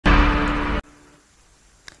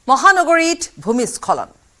মহানগৰীত ভূমিস্খলন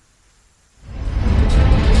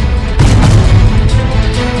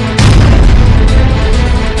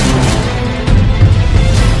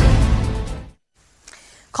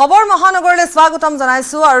খবৰ মহানগৰলৈ স্বাগতম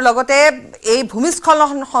জনাইছো আৰু লগতে এই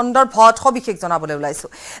ভূমিস্খলন সন্দৰ্ভত সবিশেষ জনাবলৈ ওলাইছো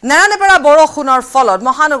নেৰানেপেৰা বৰষুণৰ ফলত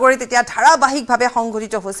মহানগৰীত এতিয়া ধাৰাবাহিকভাৱে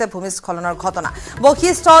সংঘটিত হৈছে ভূমিস্খলনৰ ঘটনা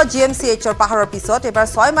বৈশিষ্ট্য জিএমচিএইচৰ পাহাৰৰ পিছত এবাৰ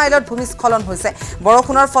 6 মাইলত ভূমিস্খলন হৈছে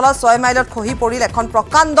বৰষুণৰ ফলত 6 মাইলত খহি পৰিল এখন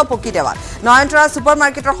প্ৰকাণ্ড পকী দেৱাল নয়নতৰা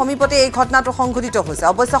সুপাৰমাৰ্কেটৰ সমীপতে এই ঘটনাটো সংঘটিত হৈছে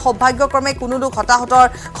অৱশ্যে সৌভাগ্যক্ৰমে কোনো লোক হতাহতৰ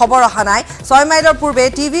খবৰ অহা নাই 6 মাইলৰ পূৰ্বে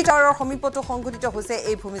টিভি টাৱাৰৰ সমীপতো সংঘটিত হৈছে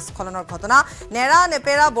এই ভূমিস্খলনৰ ঘটনা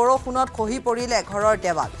নেৰানেপেৰা বৰষুণত খহি পৰিলে ঘৰৰ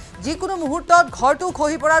দেৱাল যিকোনো মুহূৰ্তত ঘৰটো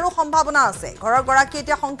খহি পৰাৰো সম্ভাৱনা আছে ঘৰৰ গৰাকী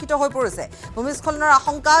এতিয়া শংকিত হৈ পৰিছে ভূমিস্খলনৰ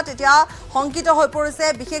আশংকাত এতিয়া শংকিত হৈ পৰিছে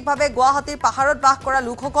বিশেষভাৱে গুৱাহাটীৰ পাহাৰত বাস কৰা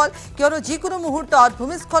লোকসকল কিয়নো যিকোনো মুহূৰ্তত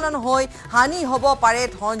ভূমিস্খলন হৈ হানি হ'ব পাৰে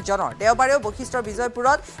ধনজনৰ দেওবাৰেও বৈশিষ্ট্যৰ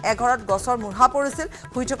বিজয়পুৰত এঘৰত গছৰ মুঢ়া পৰিছিল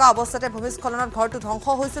শুই থকা অৱস্থাতে ভূমিস্খলনত ঘৰটো ধ্বংস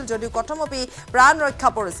হৈছিল যদিও কথমপি প্ৰাণ ৰক্ষা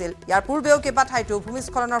পৰিছিল ইয়াৰ পূৰ্বেও কেইবা ঠাইতো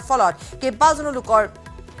ভূমিস্খলনৰ ফলত কেইবাজনো লোকৰ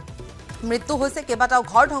মৃত্যু হৈছে কেইবাটাও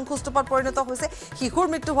ঘৰ ধ্বংসস্তূপত পৰিণত হৈছে শিশুৰ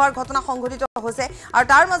মৃত্যু হোৱাৰ ঘটনা সংঘটিত হৈছে আৰু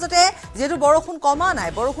তাৰ মাজতে যেটো বৰষুণ কমা নাই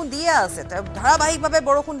বৰষুণ দিয়ে আছে ধাৰাবাহিকভাৱে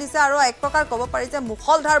বৰষুণ দিছে আৰু এক প্ৰকাৰ ক'ব পাৰি যে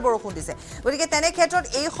মুখলধাৰ বৰষুণ দিছে গতিকে তেনে ক্ষেত্ৰত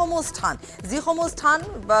এইসমূহ স্থান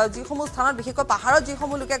যিসমূহ স্থানত বিশেষকৈ পাহাৰত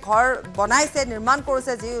যিসমূহ লোকে ঘৰ বনাইছে নিৰ্মাণ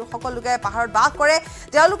কৰিছে যি সকল লোকে পাহাৰত বাস কৰে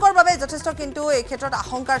তেওঁলোকৰ বাবে যথেষ্ট কিন্তু এই ক্ষেত্ৰত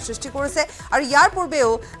আশংকাৰ সৃষ্টি কৰিছে আৰু ইয়াৰ পূৰ্বেও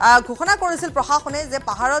ঘোষণা কৰিছিল প্ৰশাসনে যে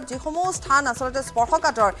পাহাৰত যিসমূহ স্থান আচলতে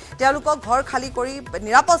স্পৰ্শকাতৰ তেওঁলোক ঘৰ খালি কৰি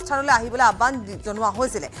নিৰাপদ স্থানলৈ আহিবলৈ আহ্বান জনোৱা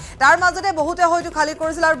হৈছিল তাৰ মাজতে বহুতে হয়তো খালি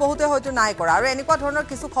কৰিছিল আৰু বহুতে হয়তো নাই কৰা আৰু এনেকুৱা ধৰণৰ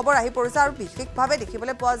কিছু খবৰ আহি পৰিছে আৰু বিশেষভাৱে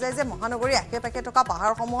দেখিবলৈ পোৱা যায় যে মহানগৰীৰ আশে-পাশে থকা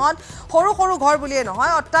পাহাৰসমূহত সৰু সৰু ঘৰ বুলিয়ে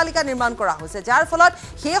নহয় অট্টালিকা নিৰ্মাণ কৰা হৈছে যাৰ ফলত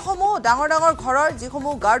সেইসমূহ ডাঙৰ ডাঙৰ ঘৰৰ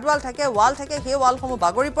যিসমূহ গাৰ্ডৱাল থাকে ৱাল থাকে সেই ৱালসমূহ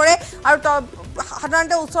বাগৰি পৰে আৰু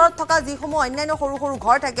সাধাৰণতে ওচৰত থকা যিসমূহ অন্যান্য সৰু সৰু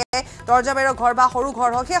ঘৰ থাকে দৰ্জাবেৰৰ ঘৰ বা সৰু ঘৰ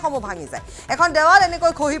হওক সেইসমূহ ভাঙি যায় এখন দেৱাল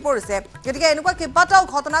এনেকৈ খহি পৰিছে গতিকে এনেকুৱা কেইবাটাও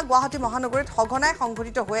ঘটনা গুৱাহাটী মহানগৰীত সঘনাই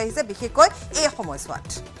সংঘটিত হৈ আহিছে বিশেষকৈ এই সময়ছোৱাত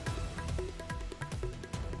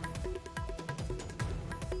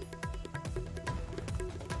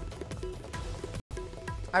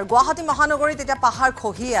আৰু গুৱাহাটী মহানগৰীত এতিয়া পাহাৰ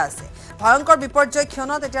খহিয়ে আছে ভয়ংকৰ বিপৰ্যয়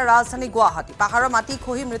ক্ষণত এতিয়া ৰাজধানী গুৱাহাটী পাহাৰৰ মাটি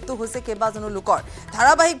খহি মৃত্যু হৈছে কেইবাজনো লোকৰ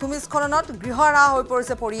ধাৰাবাহিক ভূমিস্খলনত গৃহহৰা হৈ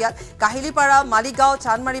পৰিছে পৰিয়াল কাহিলিপাৰা মালিগাঁও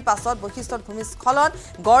চানমাৰী পাছত বৈশিষ্ট্যত ভূমিস্খলন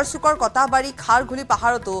গড়চুকৰ কটাবাৰী খাৰঘুলি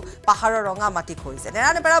পাহাৰতো পাহাৰৰ ৰঙা মাটি খহিছে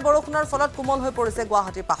নেৰানেপেৰা বৰষুণৰ ফলত কোমল হৈ পৰিছে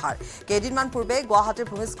গুৱাহাটীৰ পাহাৰ কেইদিনমান পূৰ্বে গুৱাহাটীৰ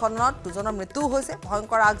ভূমিস্খলনত দুজনৰ মৃত্যু হৈছে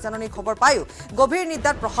ভয়ংকৰ আগজাননী খবৰ পায়ো গভীৰ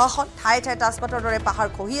নিদ্ৰাত প্ৰশাসন ঠাই ঠাই তাজপাতৰ দৰে পাহাৰ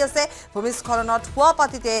খহি আছে ভূমিস্খলনত হোৱা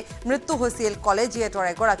পাতিতে মৃত্যু হৈছিল কলেজিয়েটৰ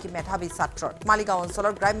এগৰাকী মেধাৱী ছাত্ৰৰ মালিগাঁও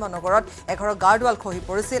অঞ্চলৰ গ্ৰাম্য নগৰত এঘৰৰ গাৰ্ডৱাল খহি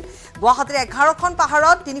পৰিছিল গুৱাহাটীৰ 11খন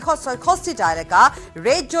পাহাৰত 366টা এলেকা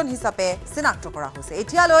ৰেড জোন হিচাপে চিনাক্ত কৰা হৈছে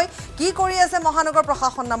এতিয়ালৈ কি কৰি আছে মহানগৰ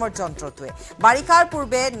প্ৰশাসন নামৰ যন্ত্ৰটোৱে বাৰিষাৰ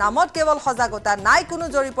পূৰ্বে নামত কেৱল সজাগতা নাই কোনো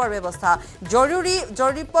জৰীপৰ ব্যৱস্থা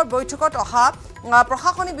জৰীপৰ বৈঠকত অহা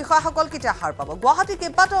প্ৰশাসনিক বিষয়াসকল কেতিয়া হাৰ পাব গুৱাহাটীৰ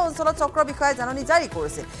কেইবাটাও অঞ্চলত চক্ৰ বিষয়াই জাননী জাৰি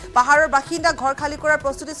কৰিছিল পাহাৰৰ বাসিন্দা ঘৰ খালি কৰাৰ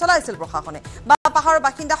প্ৰস্তুতি চলাইছিল প্ৰশাসনে বা পাহাৰৰ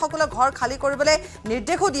বাসিন্দাসকলক ঘৰ খালি কৰিবলৈ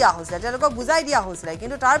নিৰ্দেশো দিয়া হৈছিল তেওঁলোকক বুজাই দিয়া হৈছিল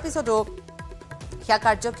কিন্তু তাৰ পিছতো সেয়া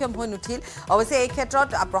কাৰ্যক্ষম হৈ নুঠিল অৱশ্যে এই ক্ষেত্ৰত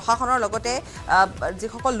প্ৰশাসনৰ লগতে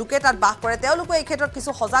যিসকল লোকে তাত বাস কৰে তেওঁলোকে এই ক্ষেত্ৰত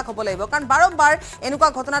কিছু সজাগ হ'ব লাগিব কাৰণ বাৰম্বাৰ এনেকুৱা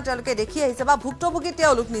ঘটনা তেওঁলোকে দেখি আহিছে বা ভুক্তভোগী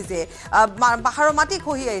তেওঁলোক নিজে পাহাৰৰ মাটি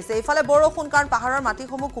খহি আহিছে ইফালে বৰষুণ কাৰণ পাহাৰৰ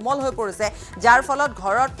মাটিসমূহ কোমল হৈ পৰিছে যাৰ ফলত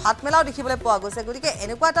ঘৰত ফাট মেলাও দেখিবলৈ পোৱা গৈছে গতিকে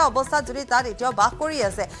এনেকুৱা এটা অৱস্থাত যদি তাত এতিয়াও বাস কৰি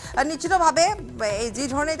আছে নিশ্চিতভাৱে এই যি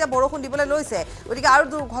ধৰণে এতিয়া বৰষুণ দিবলৈ লৈছে গতিকে আৰু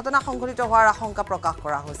দুৰ্ঘটনা সংঘটিত হোৱাৰ আশংকা প্ৰকাশ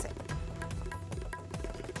কৰা হৈছে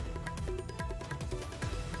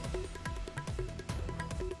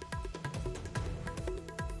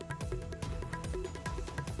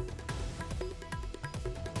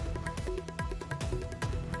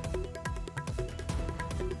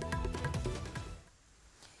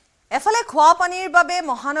এফালে খোৱা পানীৰ বাবে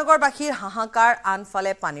মহানগৰবাসীৰ হাহাকাৰ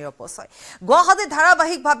আনফালে পানীৰ অপচয় গুৱাহাটীত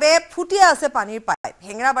ধাৰাবাহিকভাৱে ফুটি আছে পানীৰ পাইপ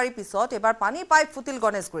হেংৰাবাৰীৰ পিছত এবাৰ পানীৰ পাইপ ফুটিল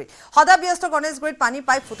গণেশগুৰিত সদাব্যস্ত গণেশগুৰিত পানীৰ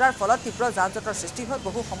পাইপ ফুটাৰ ফলত তীব্ৰ যান-জঁটৰ সৃষ্টি হৈ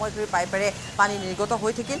বহু সময় ধৰি পাইপেৰে পানী নিৰ্গত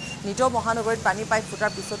হৈ থাকিল নিতৌ মহানগৰীত পানীৰ পাইপ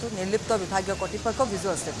ফুটাৰ পিছতো নিৰ্লিপ্ত বিভাগীয় কৰ্তৃপক্ষক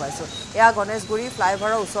ভিজুৱেলছ দেখুৱাইছিল এয়া গণেশগুৰি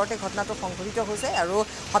ফ্লাইঅভাৰৰ ওচৰতে ঘটনাটো সংঘটিত হৈছে আৰু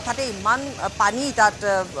হঠাতে ইমান পানী তাত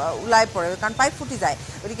ওলাই পৰে কাৰণ পাইপ ফুটি যায়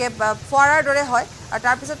গতিকে ফোৱাৰাৰ দৰে হয় আৰু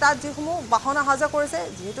তাৰ পিছত তাত যিসমূহ বাহন অহা যোৱা কৰিছে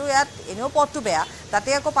যেহেতু ইয়াত এনেও পথটো বেয়া তাতে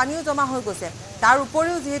আকৌ পানীও জমা হৈ গৈছে তাৰ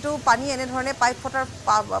উপৰিও যেহেতু পানী এনেধৰণে পাইপ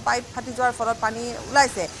ফাটি যোৱাৰ ফলত পানী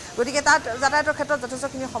ওলাইছে গতিকে তাত যাতায়াতৰ ক্ষেত্ৰত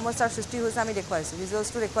যথেষ্টখিনি সমস্যাৰ সৃষ্টি হৈছে আমি দেখুৱাইছোঁ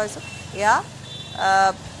ভিজুৱেলছটো দেখুৱাইছোঁ এয়া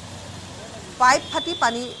পাইপ ফাটি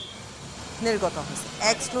পানী নিৰ্গত হৈছে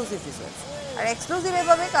এক্সক্লুসিভ ভিজুৱেলছ আৰু এক্সক্লুসিভ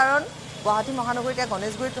এইভাবে কাৰণ গুৱাহাটী মহানগৰীত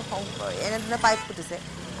গণেশগুৰিত এনেধৰণে পাইপ ফুটিছে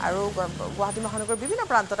আৰু গুৱাহাটী মহানগৰৰ বিভিন্ন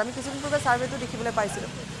প্ৰান্তত আমি কিছুদিন পূৰ্বে সাৰ্ভেটো দেখিবলৈ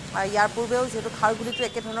পাইছিলোঁ ইয়াৰ পূৰ্বেও যেহেতু খাৰগুলিটো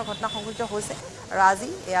একে ধৰণৰ ঘটনা সংঘটিত হৈছে আৰু আজি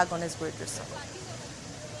এয়া গণেশগুৰিৰ দৃশ্য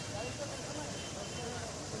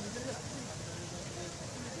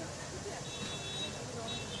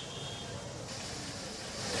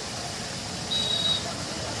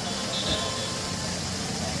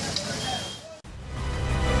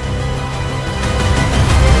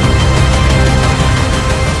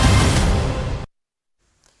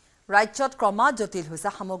ৰাজ্যত ক্ৰমাৎ জটিল হৈছে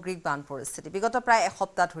সামগ্ৰিক বান পৰিস্থিতি বিগত প্ৰায়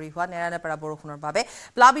এসপ্তাহ ধৰি হোৱা নেৰানেপেৰা বৰষুণৰ বাবে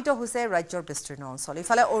প্লাবিত হৈছে ৰাজ্যৰ বিস্তীৰ্ণ অঞ্চল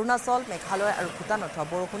ইফালে অৰুণাচল মেঘালয় আৰু ভূটানত হোৱা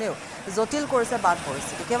বৰষুণেও জটিল কৰিছে বান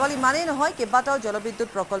পৰিস্থিতি কেৱল ইমানেই নহয় কেইবাটাও জলবিদ্যুৎ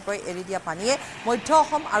প্ৰকল্পই এৰি দিয়া পানীয়ে মধ্য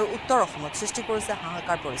অসম আৰু উত্তৰ অসমত সৃষ্টি কৰিছে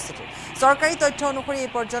হাহাকাৰ পৰিস্থিতি চৰকাৰী তথ্য অনুসৰি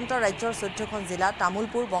এই পৰ্যন্ত ৰাজ্যৰ 14খন জিলা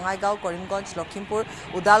তামুলপুৰ বঙাইগাঁও কৰিমগঞ্জ লখিমপুৰ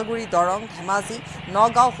উদালগুৰি দৰং ধেমাজি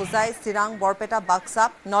নগাঁও হোজাই চিৰাং বৰপেটা বাক্সা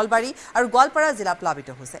নলবাৰী আৰু গোৱালপাৰা জিলা প্লাবিত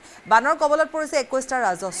হৈছে বানৰ কবলত পৰিছে 21টা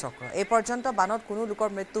ৰাজহ চক্ৰ এই পৰ্যন্ত বানত কোনো লোকৰ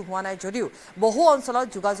মৃত্যু হোৱা নাই যদিও বহু অঞ্চলত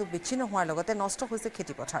যোগাযোগ বিচ্ছিন্ন হোৱাৰ লগতে নষ্ট হৈছে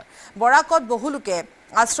খেতিপথাৰ বৰাকত বহু লোকে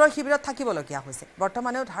আশ্ৰয় শিবিৰত থাকিবলগীয়া হৈছে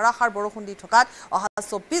বৰ্তমানেও ধাৰাসাৰ বৰষুণ দি থকাত অহা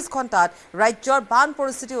 24 ঘণ্টাত ৰাজ্যৰ বান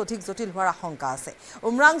পৰিস্থিতি অধিক জটিল হোৱাৰ আশংকা আছে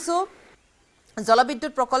উমৰাংচু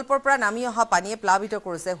জলবিদ্যুৎ প্ৰকল্পৰ পৰা নামি অহা পানীয়ে প্লাবিত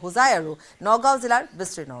কৰিছে হোজাই আৰু নগাঁও জিলাৰ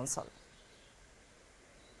বিস্তীৰ্ণ অঞ্চল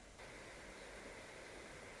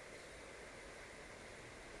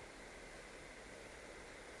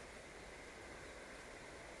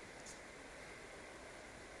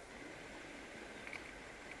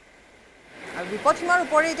বিপদসীমাৰ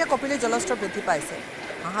ওপৰে এতিয়া কপিলী জলস্তৰ বৃদ্ধি পাইছে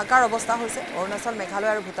হাহাকাৰ অৱস্থা হৈছে অৰুণাচল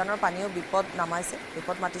মেঘালয় আৰু ভূটানৰ পানীও বিপদ নামাইছে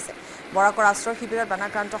বিপদ মাতিছে বৰাকৰ আশ্ৰয় শিবিৰত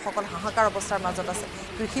বানাক্ৰান্তসকল হাহাকাৰ অৱস্থাৰ মাজত আছে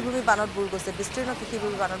কৃষিভূমি বানত বুৰ গৈছে বিস্তীৰ্ণ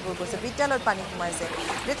কৃষিভূমি বানত বুৰ গৈছে বিদ্যালয়ত পানী সোমাইছে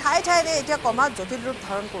ঠায়ে ঠায়ে এতিয়া ক্ৰমাৎ জটিল ৰূপ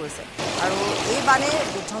ধাৰণ কৰিছে আৰু এই বানে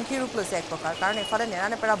বিধ্বংসী ৰূপ লৈছে এক প্ৰকাৰ কাৰণ এফালে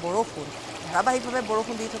নেৰানেপেৰা বৰষুণ ধাৰাবাহিকভাৱে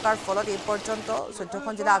বৰষুণ দি থকাৰ ফলত এই পৰ্যন্ত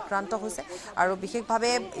 14খন জিলা আক্ৰান্ত হৈছে আৰু বিশেষভাৱে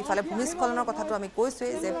ইফালে ভূমিস্খলনৰ কথাটো আমি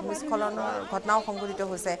কৈছোৱেই যে ভূমিস্খলনৰ ঘটনাও সংঘটিত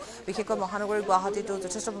হৈছে বিশেষকৈ মহানগৰী গুৱাহাটীতো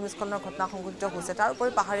যথেষ্ট ভূমিস্খলনৰ ঘটনা সংঘটিত হৈছে তাৰ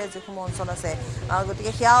উপৰি পাহাৰীয়া যিসমূহ অঞ্চল আছে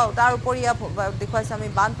গতিকে সেয়াও তাৰ উপৰি দেখুৱাইছে আমি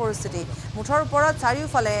বান পৰিস্থিতি মুঠৰ ওপৰত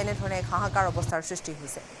চাৰিওফালে এনেধৰণে হাহাকাৰ অৱস্থাৰ সৃষ্টি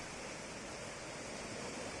হৈছে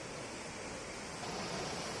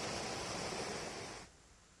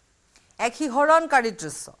এক শিহৰণকাৰী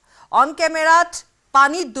দৃশ্য অন কেমেৰাত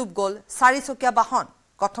পানীত ডুব গ'ল চাৰিচকীয়া বাহন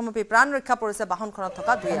কথমপি প্ৰাণ ৰক্ষা পৰিছে বাহনখনত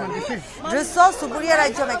থকা দুই দৃশ্য চুবুৰীয়া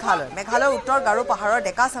ৰাজ্য মেঘালয়ৰ উত্তৰ গাৰো পাহাৰৰ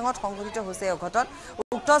ডেকাচাঙত সংঘটিত হৈছে অঘটন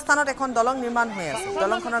উক্ত স্থানত এখন দলং নিৰ্মাণ হৈ আছে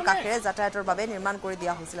দলংখনৰ কাষেৰে যাতায়াতৰ বাবে নিৰ্মাণ কৰি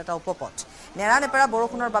দিয়া হৈছিল এটা উপপথ নেৰানেপেৰা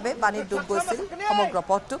বৰষুণৰ বাবে পানীত ডুব গৈছিল সমগ্ৰ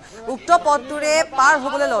পথটো উক্ত পথটোৰে পাৰ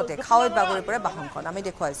হ'বলৈ লওঁতে খাৱৈত বাগৰি পৰে বাহনখন আমি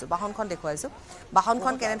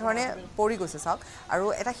বাহনখন কেনেধৰণে পৰি গৈছে চাওক আৰু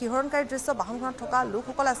এটা শিহৰণকাৰী দৃশ্য বাহনখনত থকা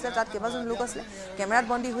লোকসকল আছিলে তাত কেইবাজন লোক আছিলে কেমেৰাত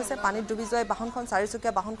বন্দী হৈছে পানীত ডুবি যোৱা বাহনখন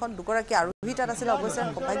চাৰিচকীয়া বাহনখন দুগৰাকী আৰোহী তাত আছিল অৱশ্যে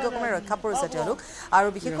সৌভাগ্যক্ৰমে ৰক্ষা পৰিছে তেওঁলোক আৰু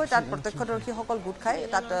বিশেষকৈ তাত প্ৰত্যক্ষদৰ্শীসকল গোট খাই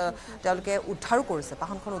তাত তেওঁলোকে উদ্ধাৰো কৰিছে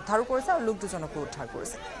বাহনখন উদ্ধাৰো কৰিছে আৰু লোক দুজনকো উদ্ধাৰ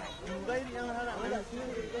কৰিছে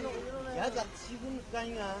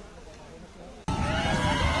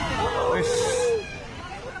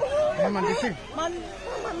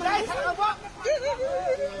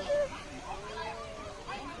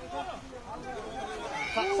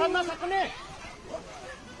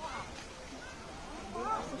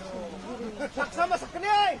Saksama sakni.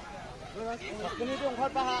 Sakni tu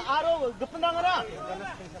orang paha aro depan dangana.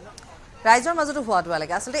 ৰাইজৰ মাজতো হোৱাটো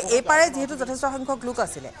লাগে আচলতে এই পাৰে যেহেতু যথেষ্ট সংখ্যক লোক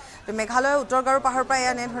আছিলে তো মেঘালয়ৰ উত্তৰ গাৰো পাহাৰৰ পৰা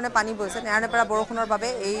এনেধৰণে পানী বৈছে নেৰানেপেৰা বৰষুণৰ বাবে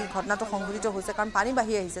এই ঘটনাটো সংঘটিত হৈছে কাৰণ পানী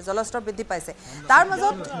বাঢ়ি আহিছে জলস্তৰ বৃদ্ধি পাইছে তাৰ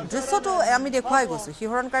মাজত দৃশ্যটো আমি দেখুৱাই গৈছোঁ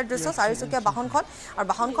শিহৰণকাৰী দৃশ্য চাৰিচকীয়া বাহনখন আৰু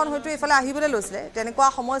বাহনখন হয়তো এইফালে আহিবলৈ লৈছিলে তেনেকুৱা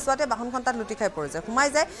সময়ছোৱাতে বাহনখন তাত লুটি খাই পৰিছে সোমাই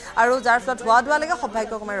যায় আৰু যাৰ ফলত হোৱা লাগে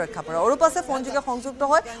সৌভাগ্যক্ৰমে ৰক্ষা পৰে অৰূপ আছে ফোনযোগে সংযুক্ত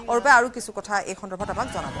হয় অৰূপে আৰু কিছু কথা এই সন্দৰ্ভত আমাক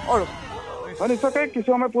জনাব অৰূপ নিশ্চয়কৈ কিছু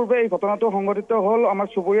সময় পূৰ্বে এই ঘটনাটো সংঘটিত হ'ল আমাৰ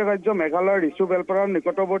চুবুৰীয়া ৰাজ্য মেঘালয়ৰ ৰিচু বেলপাৰাৰ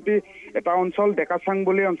নিকটৱৰ্তী এটা অঞ্চল ডেকাচাং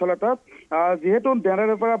বুলি অঞ্চল এটাত যিহেতু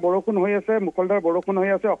নেৰানেপেৰা বৰষুণ হৈ আছে মুখলধাৰ বৰষুণ হৈ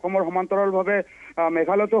আছে অসমৰ সমান্তৰালভাৱে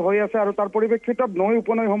মেঘালয়তো হৈ আছে আৰু তাৰ পৰিপ্ৰেক্ষিতত নৈ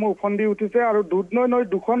উপনৈসমূহ উফন্দি উঠিছে আৰু দুধনৈ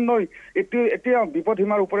দুখন নৈ এতিয়া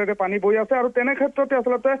বিপদসীমাৰ ওপৰেৰে পানী বৈ আছে আৰু তেনে ক্ষেত্ৰতে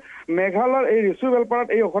আচলতে মেঘালয়ৰ এই ৰিচু বেলপাৰাত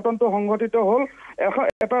এই অঘটনটো সংঘটিত হ'ল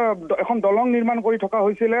এটা এখন দলং নিৰ্মাণ কৰি থকা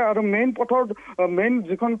হৈছিলে আৰু মেইন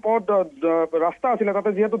যিখন পথ ৰাস্তা আছিলে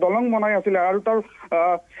তাতে যিহেতু দলং বনাই আছিলে আৰু তাৰ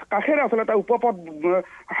কাষেৰে আছিলে এটা উপপথ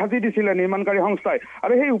সাজি দিছিলে নিৰ্মাণকাৰী সংস্থাই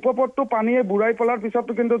আৰু সেই উপপথটো পানীয়ে বুৰাই পেলাৰ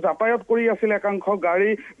পিছতো কিন্তু যাতায়াত কৰি আছিলে একাংশ গাড়ী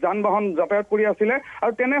যান বাহন যাতায়াত কৰি আছিলে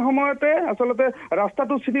আৰু তেনে সময়তে আচলতে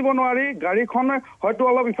ৰাস্তাটো চিনিব নোৱাৰি গাড়ীখন হয়তো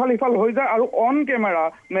অলপ ইফাল সিফাল হৈ যায় আৰু অন কেমেৰা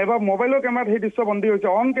নাইবা মোবাইলৰ কেমেৰাত সেই দৃশ্য বন্দী হৈছে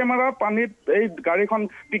অন কেমেৰা পানীত এই গাড়ীখন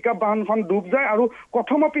পিকআপ বাহনখন ডুব যায় আৰু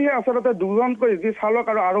প্ৰথমপিহে আচলতে দুজনকৈ যি চালক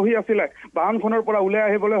আৰু আৰোহী আছিলে বাহনখনৰ পৰা ওলাই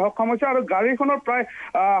আহিবলৈ সক্ষম হৈছে আৰু গাড়ীখনৰ প্ৰায়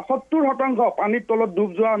 70% পানীৰ তলত ডুব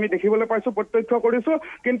যোৱা আমি দেখিবলৈ পাইছো প্ৰত্যক্ষ কৰিছো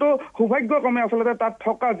কিন্তু সৌভাগ্যক্ৰমে আচলতে তাত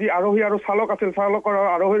থকা যি আৰোহী আৰু চালক আছিল চালকৰ আৰু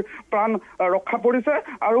আৰোহীৰ প্ৰাণ ৰক্ষা পৰিছে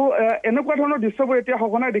আৰু এনেকুৱা ধৰণৰ দৃশ্যবোৰ এতিয়া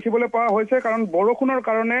সঘনাই দেখিবলৈ পোৱা হৈছে কাৰণ বৰষুণৰ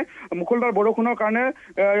কাৰণে মুখলধাৰ বৰষুণৰ কাৰণে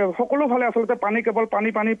সকলো ফালে আচলতে পানী কেৱল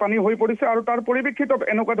পানী হৈ পৰিছে আৰু তাৰ পৰিপ্ৰেক্ষিতত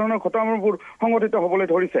এনেকুৱা ধৰণৰ ঘটনাবোৰ সংঘটিত হ'বলৈ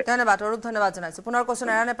ধৰিছে ধন্যবাদ জনাইছো পুনৰ কৈছো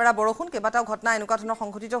নেৰানেপেৰা বৰষুণ কেইবাটাও ঘটনা এনেকুৱা ধৰণৰ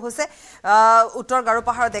সংঘটিত হৈছে উত্তৰ গাৰো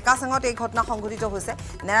পাহাৰৰ ডেকাচাঙত এই ঘটনা সংঘটিত হৈছে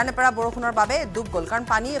নেৰানেপেৰা বৰষুণৰ বাবে ডুব গ'ল কাৰণ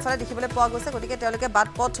পানী এফালে দেখিবলৈ পোৱা গৈছে গতিকে তেওঁলোকে বাট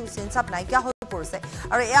পথ চিনচাপ নাইকিয়া হৈ পৰিছে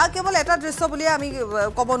আৰু এয়া কেৱল এটা দৃশ্য বুলি আমি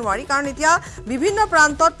ক'ব নোৱাৰি কাৰণ এতিয়া বিভিন্ন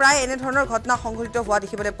প্ৰান্তত প্ৰায় এনে ধৰণৰ ঘটনা সংঘটিত হোৱা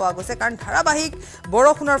দেখিবলৈ পোৱা গৈছে কাৰণ ধাৰাবাহিক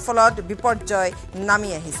বৰষুণৰ ফলত বিপৰ্যয়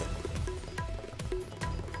নামি আহিছে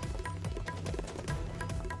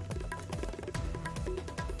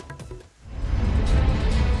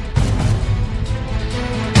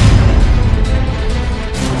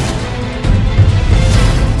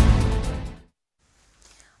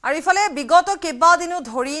আৰু ইফালে বিগত কেইবাদিনো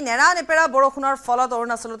ধৰি নেৰানেপেৰা বৰষুণৰ ফলত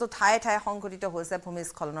অৰুণাচলতো ঠায়ে ঠায়ে সংঘটিত হৈছে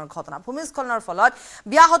ভূমিস্খলনৰ ঘটনা ভূমিস্খলনৰ ফলত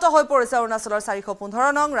ব্যাহত হৈ পৰিছে অৰুণাচলৰ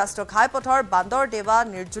 415 নং ৰাষ্ট্ৰীয় ঘাইপথৰ বান্দৰদেৱা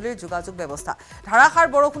নিৰ্জুলিৰ যোগাযোগ ব্যৱস্থা ধাৰাসাৰ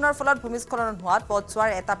বৰষুণৰ ফলত ভূমিস্খলন হোৱাত পথছোৱাৰ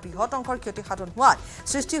এটা বৃহৎ অংশৰ ক্ষতিসাধন হোৱাত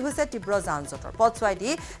সৃষ্টি হৈছে তীব্ৰ যান-জঁটৰ পথছোৱাইদি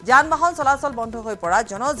যান-বাহন চলাচল বন্ধ হৈ পৰা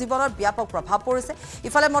জনজীৱনত ব্যাপক প্ৰভাৱ পৰিছে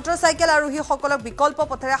ইফালে মটৰচাইকেল আৰোহীসকলক বিকল্প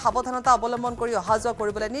পথেৰে সাৱধানতা অৱলম্বন কৰি অহা যোৱা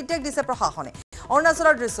কৰিবলৈ নিৰ্দেশ দিছে প্ৰশাসনে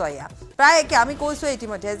অৰুণাচলৰ দৃশ্য এয়া প্ৰায় একে আমি কৈছো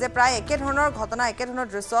ইতিমধ্যে যে প্ৰায় একে ধৰণৰ ঘটনা একে ধৰণৰ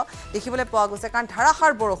দৃশ্য দেখিবলৈ পোৱা গৈছে কাৰণ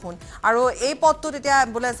ধাৰাসাৰ বৰষুণ আৰু এই পথটোত এতিয়া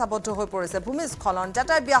এম্বুলেন্স আবদ্ধ হৈ পৰিছে ভূমিস্খলন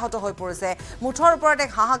যাতায়াত ব্যাহত হৈ পৰিছে মুঠৰ ওপৰত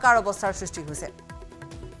এক হাহাকাৰ অৱস্থাৰ সৃষ্টি হৈছে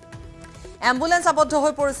এম্বুলেন্স আবদ্ধ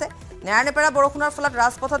হৈ পৰিছে নেৰানেপেৰা বৰষুণৰ ফলত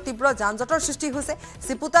ৰাজপথত তীব্ৰ যান-জঁটৰ সৃষ্টি হৈছে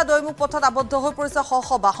চিপুতা দৈমুখ পথত আবদ্ধ হৈ পৰিছে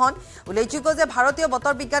শ বাহন উল্লেখযোগ্য যে ভাৰতীয়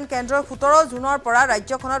বতৰ বিজ্ঞান কেন্দ্ৰৰ 17 জুনৰ পৰা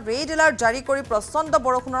ৰাজ্যখনত ৰেড এলাৰ্ট জাৰি কৰি প্ৰচণ্ড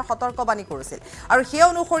বৰষুণৰ সতৰ্কবাণী কৰিছিল আৰু সেই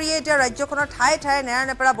অনুসৰি এতিয়া ৰাজ্যখনৰ ঠায়ে ঠায়ে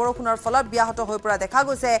নেৰানেপেৰা বৰষুণৰ ফলত ব্যাহত হৈ পৰা দেখা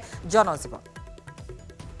গৈছে জনজীৱন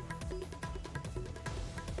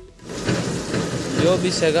जो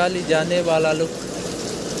भी सगाली जाने वाला लोग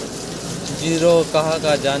जीरो कहाँ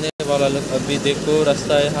का जाने वाला लोग अभी देखो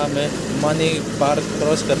रास्ता यहाँ में मनी पार्क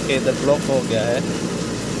क्रॉस करके इधर ब्लॉक हो गया है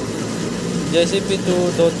जैसे भी दो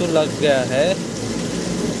लग गया है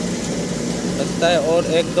लगता है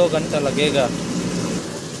और 1-2 घंटा लगेगा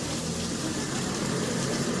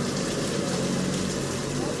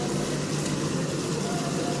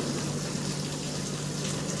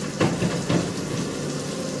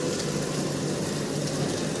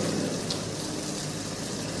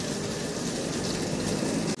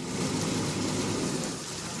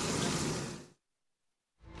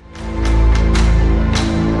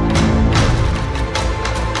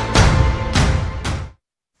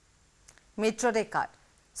মিত্ৰদে কাৰ্ড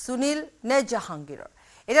সুনীল নে জাহাংগীৰৰ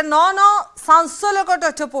এটা ন চাঞ্চল্যকৰ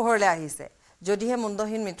তথ্য পোহৰলৈ আহিছে যদিহে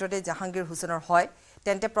মুণ্ডহীন মিত্ৰদে জাহাংগীৰ হুছেইনৰ হয়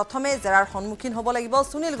তেন্তে প্ৰথমে জেৰাৰ সন্মুখীন হ'ব লাগিব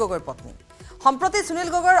সুনীল গগৈৰ পত্নী সম্প্ৰতি সুনীল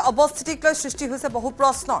গগৈৰ অৱস্থিতিক লৈ সৃষ্টি হৈছে বহু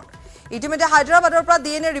প্ৰশ্নৰ ইতিমধ্যে হায়দৰাবাদৰ পৰা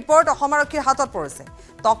ডিএনএ ৰিপৰ্ট অসম আৰক্ষীৰ হাতত পৰিছে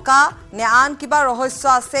টকা নে আন কিবা ৰহস্য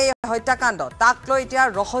আছে হত্যাকাণ্ড তাক লৈ এতিয়া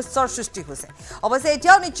ৰহস্যৰ সৃষ্টি হৈছে অৱশ্যে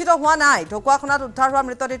এতিয়াও নিশ্চিত হোৱা নাই ঢকুৱাখনাত উদ্ধাৰ হোৱা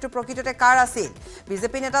মৃতদেহটো প্ৰকৃততে কাৰ আছিল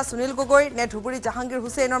বিজেপি নেতা সুনীল গগৈ নে ধুবুৰী জাহাংগীৰ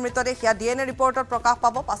হুছেইনৰ মৃতদেহ সেয়া ডিএনএ ৰিপৰ্টত প্ৰকাশ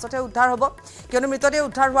পাব পাছতে উদ্ধাৰ হ'ব কিয়নো মৃতদেহ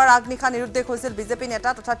উদ্ধাৰ হোৱাৰ আগনিশা নিৰুদ্দেশ হৈছিল বিজেপি নেতা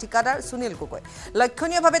তথা ঠিকাদাৰ সুনীল গগৈ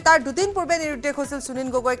লক্ষণীয়ভাৱে তাৰ দুদিন পূৰ্বে নিৰুদ্দেশ হৈছিল সুনীল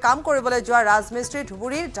গগৈ কাম কৰিবলৈ যোৱা ৰাজমিস্ত্ৰী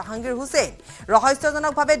ধুবুৰীৰ জাহাংগীৰ হুছেইন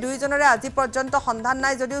ৰহস্যজনকভাৱে দুইজনৰে আজি পৰ্যন্ত সন্ধান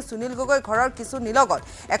নাই যদিও সুনীল গগৈ ঘৰৰ কিছু নিলগত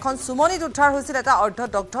এখন সুমনিত উদ্ধাৰ হৈছিল এটা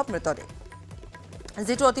অৰ্ধদগ্ধ মৃতদেহ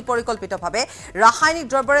যেটো অতি পৰিকল্পিতভাৱে ৰাসায়নিক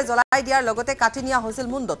দ্ৰব্যৰে জ্বলাই দিয়াৰ লগতে কাটি নিয়া হৈছিল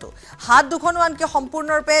মুণ্ডটো হাত দুখনো আনকি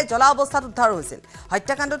সম্পূৰ্ণৰূপে জ্বলা অৱস্থাত উদ্ধাৰ হৈছিল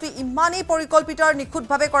হত্যাকাণ্ডটো ইমানেই পৰিকল্পিত আৰু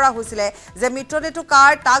নিখুঁতভাৱে কৰা হৈছিল যে মৃতদেহটো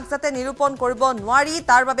কাৰ তাক যাতে নিৰূপণ কৰিব নোৱাৰি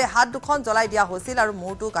তাৰ বাবে হাত দুখন জ্বলাই দিয়া হৈছিল আৰু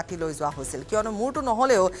মূৰটো কাটি লৈ যোৱা হৈছিল কিয়নো মূৰটো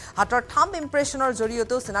নহলেও হাতৰ থাম্ব ইমপ্ৰেছনৰ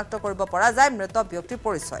জৰিয়তেও চিনাক্ত কৰিব পৰা যায় মৃত ব্যক্তিৰ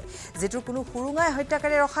পৰিচয় যেটো কোনো সুৰুঙাই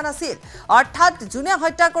হত্যাকাৰী ৰখা নাছিল অৰ্থাৎ যোনে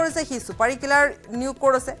হত্যা কৰিছে সি সুপাৰী কিলাৰ নিয়োগ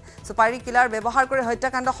কৰিছে সুপাৰী কিলাৰ ব্যৱহাৰ কৰি কৰি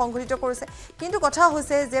হত্যাকাণ্ড সংঘটিত কৰিছে কিন্তু কথা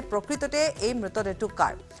হৈছে যে প্ৰকৃততে এই মৃতদেহটো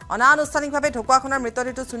কাৰ অনানুষ্ঠানিকভাৱে ঢকুৱাখনৰ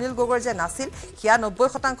মৃতদেহটো সুনীল গগৈৰ যে নাছিল হিয়া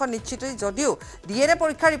 90% নিশ্চিত যদিও ডিএনএ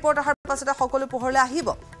পৰীক্ষা ৰিপৰ্ট অহাৰ পাছতে সকলো পোহৰলৈ আহিব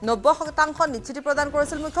 90% নিশ্চিত প্ৰদান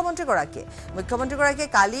কৰিছিল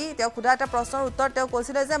মুখ্যমন্ত্ৰীগৰাকীয়ে কালি তেওঁ খুদা এটা প্ৰশ্নৰ উত্তৰ তেওঁ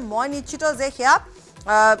কৈছিলে যে মই নিশ্চিত যে হিয়া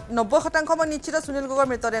 90% মই নিশ্চিত সুনীল গগৈৰ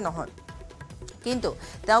মৃতদেহ নহয় কিন্তু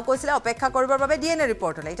তেওঁ কৈছিলে অপেক্ষা কৰিবৰ বাবে ডিএনএ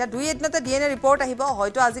ৰিপৰ্ট হলে এটা দুই এদিনতে ডিএনএ ৰিপৰ্ট আহিব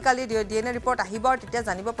হয়তো আজিকালি ডিএনএ ৰিপৰ্ট আহিব আৰু তেতিয়া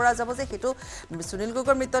জানিব পৰা যাব যে হেতু সুনীল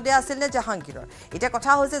গগৈৰ মৃতদেহ আছিল নে জাহাংগীৰৰ এটা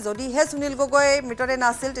কথা হৈছে যদি হে সুনীল গগৈ মৃতদেহ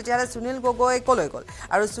নাছিল তেতিয়ালে সুনীল গগৈ কলৈ গল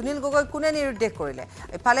আৰু সুনীল গগৈ কোনে নিৰ্দেশ কৰিলে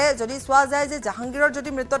এফালে যদি সোৱা যায় যে জাহাংগীৰৰ যদি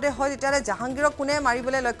মৃতদেহ হয় তেতিয়ালে জাহাংগীৰক কোনে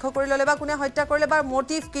মাৰিবলৈ লক্ষ্য কৰি ললে বা কোনে হত্যা কৰিলে বা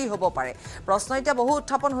মোটিভ কি হ'ব পাৰে প্ৰশ্ন এটা বহু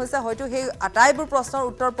উত্থাপন হৈছে হয়তো সেই আটাইবোৰ প্ৰশ্নৰ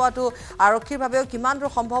উত্তৰ পোৱাটো আৰক্ষীৰ ভাবেও কিমান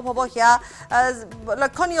দূৰ সম্ভৱ হ'ব হিয়া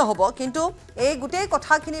লক্ষণীয় হ'ব কিন্তু এই গুটেই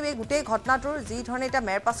কথাখিনি এই গুটেই ঘটনাটোৰ যি ধৰণে এটা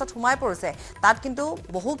মেৰ পাছত সোমাই পৰিছে তাত কিন্তু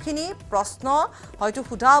বহুখিনি প্ৰশ্ন হয়তো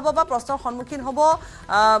সোধা হ'ব বা প্ৰশ্নৰ সন্মুখীন হ'ব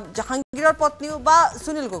জাহাংগীৰৰ পত্নীও বা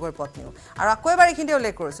সুনীল গগৈৰ পত্নীও আৰু আকৌ এবাৰ এইখিনি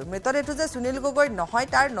উল্লেখ কৰিছোঁ মৃতদেহটো যে সুনীল গগৈ নহয়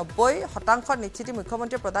তাৰ 90% নিশ্চিতি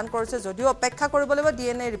মুখ্যমন্ত্ৰীয়ে প্ৰদান কৰিছে যদিও অপেক্ষা কৰিব লাগিব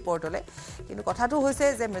ডিএনএ ৰিপৰ্টলৈ কিন্তু কথাটো হৈছে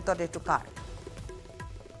যে মৃতদেহটো কাৰ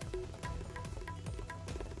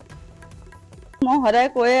মই সদায়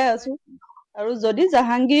কৈয়ে আছো আৰু যদি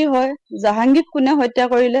জাহাংগীৰ হয় জাহাংগীক কোনে হত্যা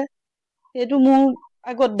কৰিলে সেইটো মোৰ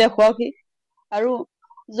আগত দেখুৱাওকি আৰু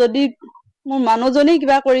যদি মোৰ মানুহজনেই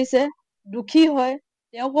কিবা কৰিছে দুখী হয়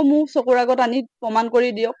তেওঁকো মোক চকুৰ আগত আনি প্ৰমাণ কৰি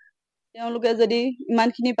দিয়ক তেওঁলোকে যদি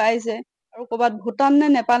ইমানখিনি পাইছে আৰু ক'ৰবাত ভূটান নে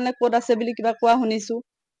নেপাল নে ক'ত আছে বুলি কিবা কোৱা শুনিছো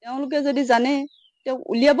তেওঁলোকে যদি জানে তেওঁক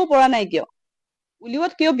উলিয়াব পৰা নাই কিয়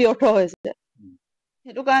উলিওৱাত কিয় ব্যৰ্থ হৈছে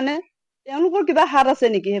সেইটো কাৰণে তেওঁলোকৰ কিবা হাত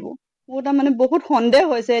আছে নেকি সেইবোৰ মোৰ তাৰমানে বহুত সন্দেহ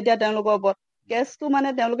হৈছে এতিয়া তেওঁলোকৰ ওপৰত কেছটো মানে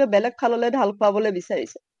তেওঁলোকে বেলেগ ফাললৈ ঢাল খুৱাবলৈ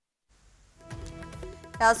বিচাৰিছে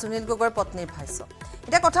সুনীল গগৈৰ পত্নীৰ ভাষ্য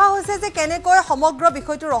এটা কথা হৈছে যে কেনেকৈ সমগ্ৰ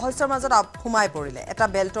বিষয়টো ৰহস্যৰ মাজত সোমাই পৰিলে এটা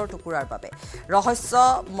বেল্টৰ টুকুৰাৰ বাবে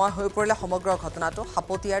ৰহস্যময় হৈ পৰিলে সমগ্ৰ ঘটনাটো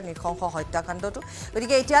হাপতিয়াৰ নৃশংস হত্যাকাণ্ডটো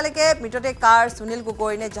গতিকে এতিয়ালৈকে মৃতদেহ কাৰ সুনীল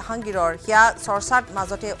গগৈ নে জাহাংগীৰৰ হিয়া চৰ্চাৰ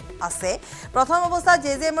মাজতে আছে প্ৰথম অৱস্থাত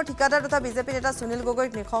জেজেএমৰ ঠিকাদাৰ তথা বিজেপিৰ নেতা সুনীল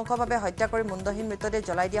গগৈক নৃশংসভাৱে হত্যা কৰি মুণ্ডহীন মৃতদেহ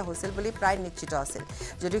জ্বলাই দিয়া হৈছিল বুলি প্ৰায় নিশ্চিত আছিল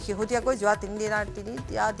যদিও শেহতীয়াকৈ যোৱা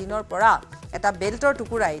 3 দিনৰ পৰা এটা বেল্টৰ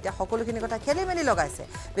টুকুৰাই এতিয়া সকলোখিনি কথা খেলিমেলি লগাইছে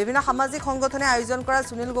বিভিন্ন সামাজিক সংগঠনে আয়োজন কৰা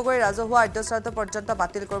সুনীল গগৈ ৰাজহুৱা আদ্যশ্ৰাদ্ধ পৰ্যন্ত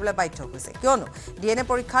বাতিল কৰিবলৈ বাধ্য হৈছে কিয়নো ডিএনএ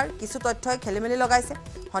পৰীক্ষাৰ কিছু তথ্যই খেলিমেলি লগাইছে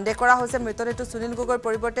সন্দেহ কৰা হৈছে মৃতদেহটো সুনীল গগৈৰ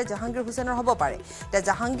পৰিৱৰ্তে জাহাংগীৰ হুছেইনৰ হ'ব পাৰে এতিয়া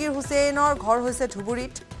জাহাংগীৰ হুছেইনৰ ঘৰ হৈছে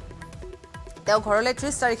ধুবুৰীত তেওঁ ঘৰলৈ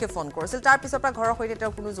 30 তাৰিখে ফোন কৰিছিল তাৰ পিছৰ পৰা ঘৰৰ সৈতে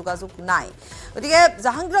তেওঁৰ কোনো যোগাযোগ নাই গতিকে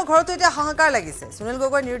জাহাংগীৰৰ ঘৰতো এতিয়া হাহাকাৰ লাগিছে সুনীল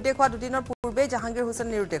গগৈ নিৰ্দেশ হোৱা দুদিনৰ পূৰ্বে জাহাংগীৰ হুছেইন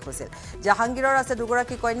নিৰ্দেশ হৈছিল জাহাংগীৰৰ আছে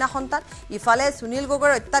দুগৰাকী কন্যা সন্তান ইফালে সুনীল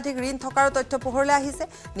গগৈৰ অত্যাধিক ঋণ থকাৰ তথ্য পোহৰলৈ আহিছে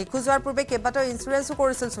নিখোজ হোৱাৰ পূৰ্বে কেইবাটাও ইনস্যুৰেন্সো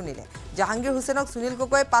কৰিছিল সুনীলে জাহাংগীৰ হুছেইনক সুনীল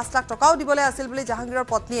গগৈ 5 লাখ টকাও দিবলৈ আছিল বুলি জাহাংগীৰৰ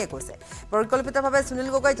পত্নীয়ে কৈছে পৰিকল্পিতভাৱে সুনীল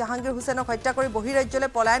গগৈ জাহাংগীৰ হুছেইনক হত্যা কৰি বহিৰাজ্যলৈ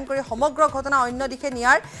পলায়ন কৰি সমগ্ৰ ঘটনা অন্য দিশে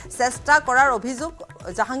নিয়াৰ চেষ্টা কৰাৰ অভিযোগ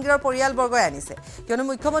জাহাংগীৰৰ পৰিয়ালবৰ্গই আনিছে কিয়নো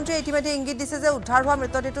মুখ্যমন্ত্ৰীয়ে ইতিমধ্যে ইংগিত দিছে যে উদ্ধাৰ হোৱা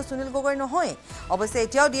মৃতদেহটো সুনীল গগৈ নহয় অৱশ্যে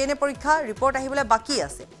এতিয়াও ডিএনএ পৰীক্ষা ৰিপৰ্ট আহিবলৈ বাকী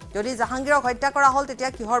আছে যদি জাহাংগীৰক হত্যা কৰা হ'ল তেতিয়া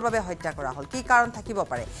কিহৰ বাবে হত্যা কৰা হ'ল কি কাৰণ থাকিব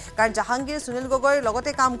পাৰে কাৰণ জাহাংগীৰ সুনীল গগৈৰ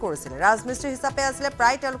লগতে কাম কৰিছিল ৰাজমিস্ত্ৰী হিচাপে আছিল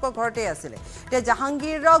প্ৰায় তেওঁলোকৰ ঘৰতে আছিল এতিয়া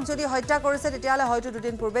জাহাংগীৰক যদি হত্যা কৰিছে তেতিয়াহ'লে হয়তো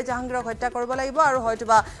দুদিন পূৰ্বে জাহাংগীৰক হত্যা কৰিব লাগিব আৰু হয়তো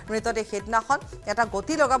বা মৃতদেহ সেইদিনাখন এটা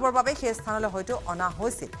গতি লগাবৰ বাবে সেই স্থানলৈ হয়তো অনা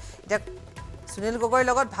হৈছিল এতিয়া সুনীল গগৈৰ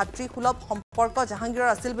লগত ভাতৃসুলভ সম্পৰ্ক জাহাংগীৰৰ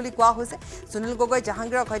আছিল বুলি কোৱা হৈছে সুনীল গগৈ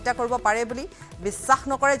জাহাংগীৰক হত্যা কৰিব পাৰে বুলি বিশ্বাস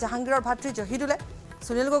নকৰে জাহাংগীৰৰ ভাতৃ জহিদুলে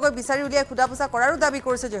সুনীল গগৈ বিচাৰি উলিয়াই খুদাপোছা কৰাৰো দাবী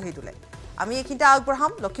কৰিছে জহিদুলে আমি এইখিনিতে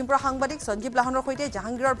আগবঢ়াম লখিমপুৰৰ সাংবাদিক সঞ্জীৱ লাহনৰ সৈতে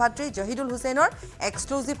জাহাংগীৰৰ ভাতৃ জহিদুল হুছেইনৰ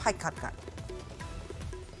এক্সক্লুজিভ সাক্ষাৎকাৰ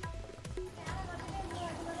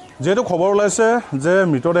যেহেতু খবৰ ওলাইছে যে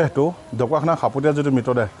মৃতদেহটো ঢকুৱাখানা হাপতীয়া যিটো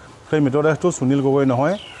মৃতদেহ সেই মৃতদেহটো সুনীল গগৈ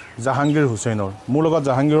নহয় জাহাংগীৰ হুছেইনৰ মোৰ লগত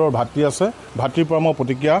জাহাংগীৰৰ ভাতৃ আছে ভাতৃৰ পৰা মই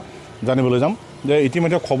প্ৰতিক্ৰিয়া জানিবলৈ যাম যে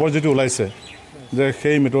ইতিমধ্যে খবৰ যিটো ওলাইছে যে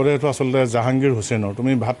সেই মৃতদেহটো আচলতে জাহাংগীৰ হুছেইনৰ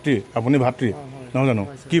তুমি ভাতৃ আপুনি ভাতৃ নহয় জানো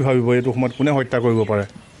কি ভাবিব এইটো সময়ত কোনে হত্যা কৰিব পাৰে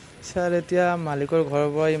ছাৰ এতিয়া মালিকৰ ঘৰৰ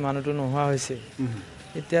পৰা এই মানুহটো নোহোৱা হৈছে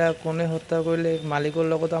এতিয়া কোনে হত্যা কৰিলে মালিকৰ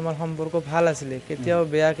লগত আমাৰ সম্পৰ্ক ভাল আছিলে কেতিয়াও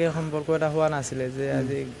বেয়াকৈ সম্পৰ্ক এটা হোৱা নাছিলে যে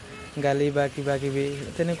আজি গালি বা কিবা কিবি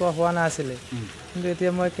তেনেকুৱা হোৱা নাছিলে কিন্তু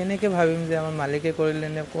এতিয়া মই কেনেকৈ ভাবিম যে আমাৰ মালিকে কৰিলে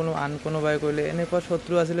নে কোনো আন কোনোবাই কৰিলে এনেকুৱা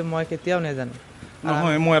শত্ৰু আছিলে মই কেতিয়াও নাজানো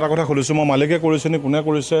নহয় মই এটা কথা খুলিছোঁ মই মালিকে কৰিছে নে কোনে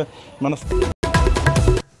কৰিছে মানে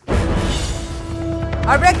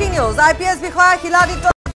আৰু ব্ৰেকিং নিউজ আইপিএছ বিষয়া শিলাদিত্য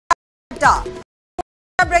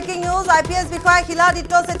ব্ৰেকিং নিউজ আইপিএছ বিষয়া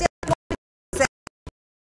শিলাদিত্য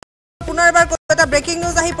পুনৰবাৰ এটা ব্ৰেকিং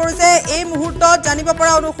নিউজ আহি পৰিছে এই মুহূৰ্তত জানিব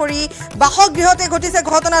পৰা অনুসৰি বাসগৃহতে ঘটিছে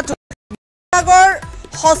ঘটনাটো বিভাগৰ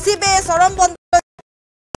সচিবে চৰমপন্থী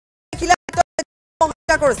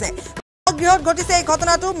হত্যা কৰিছে বাসগৃহত ঘটিছে এই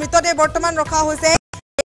ঘটনাটো মৃতদেহ বৰ্তমান ৰখা হৈছে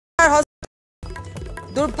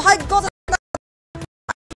দুৰ্ভাগ্যজনক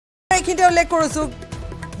এইখিনিতে উল্লেখ কৰিছো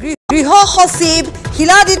গৃহ সচিব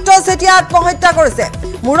শিলাদিত্য চেতিয়া আত্মহত্যা কৰিছে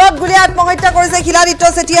মূৰত গুলি আত্মহত্যা কৰিছে শিলাদিত্য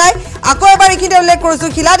চেতিয়াই আকৌ এবাৰ এইখিনিতে উল্লেখ কৰিছো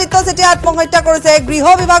শিলাদিত্য চেতিয়া আত্মহত্যা কৰিছে গৃহ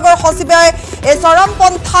বিভাগৰ সচিবে এই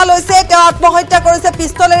চৰমপন্থা লৈছে তেওঁ আত্মহত্যা কৰিছে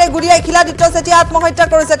পিস্তলেৰে গুলিয়াই শিলাদিত্য চেতিয়া আত্মহত্যা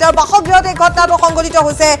কৰিছে তেওঁৰ বাসগৃহত এই ঘটনাটো সংঘটিত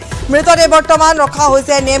হৈছে মৃতদেহ বৰ্তমান ৰখা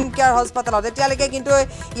হৈছে নেম কেয়াৰ হস্পিটেলত এতিয়ালৈকে কিন্তু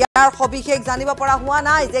ইয়াৰ সবিশেষ জানিব পৰা হোৱা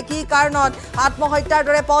নাই যে কি কাৰণত আত্মহত্যাৰ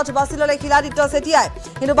দৰে পথ বাছি ল'লে শিলাদিত্য চেতিয়াই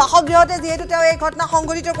কিন্তু বাসগৃহতে যিহেতু তেওঁ এই ঘটনা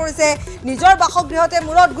সংঘটিত কৰিছে নিজৰ বাসগৃহতে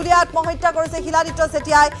মূৰত গুলি আত্মহত্যা কৰিছে শিলাদিত্য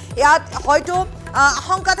চেতিয়াই ইয়াত হয়তো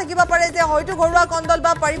আশংকা থাকিব পাৰে যে হয়তো ঘৰুৱা কণ্ডল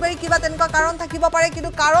বা পাৰিবাৰিক কিবা তেনেকুৱা কাৰণ থাকিব পাৰে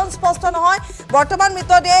কিন্তু কাৰণ স্পষ্ট নহয় বৰ্তমান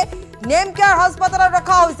মৃতদেহ নেম কেয়াৰ হস্পিটেলত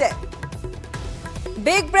ৰখা হৈছে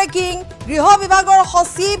বিগ ব্ৰেকিং গৃহ বিভাগৰ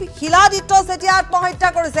সচিব শিলাদিত্য চেতিয়া আত্মহত্যা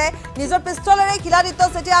কৰিছে নিজৰ পিস্তলেৰে শিলাদিত্য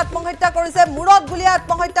চেতিয়া আত্মহত্যা কৰিছে মূৰত গুলি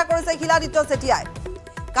আত্মহত্যা কৰিছে শিলাদিত্য চেতিয়াই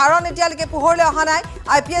কাৰণ এতিয়ালৈকে পোহৰলৈ অহা নাই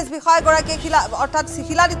আইপিএছ বিষয়াগৰাকীয়ে অৰ্থাৎ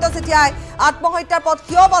শিলাদিত্য চেতিয়াই আত্মহত্যাৰ পথ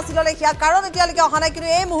কিয় বাছি ল'লে সেয়া কাৰণ এতিয়ালৈকে অহা নাই কিন্তু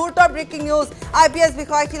এই মুহূৰ্তৰ ব্ৰেকিং নিউজ আইপিএছ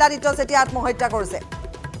বিষয়া শিলাদিত্য চেতিয়া আত্মহত্যা কৰিছে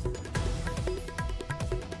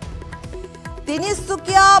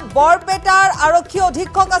তিনিচুকীয়া বৰপেটাৰ আৰক্ষী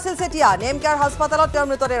অধীক্ষক আছিল চেতিয়া নেম কেয়াৰ হস্পিটেলত তেওঁৰ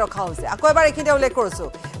মৃতদেহ ৰখা হৈছে আকৌ এবাৰ এইখিনিতে উল্লেখ কৰিছো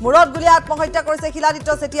মূৰত গুলি আত্মহত্যা কৰিছে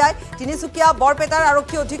শিলাদিত্য চেতিয়াই তিনিচুকীয়া বৰপেটাৰ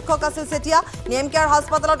আৰক্ষী অধীক্ষক আছিল চেতিয়া নেম কেয়াৰ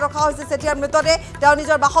হস্পিটেলত ৰখা হৈছে চেতিয়াৰ মৃতদেহ তেওঁ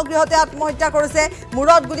নিজৰ বাসগৃহতে আত্মহত্যা কৰিছে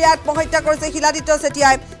মূৰত গুলি আত্মহত্যা কৰিছে শিলাদিত্য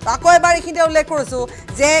চেতিয়াই আকৌ এবাৰ এইখিনিতে উল্লেখ কৰিছো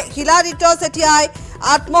যে শিলাদিত্য চেতিয়াই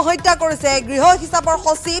আত্মহত্যা কৰিছে গৃহ হিচাপৰ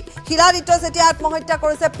সচিব শিলাদিত্য চেতিয়া আত্মহত্যা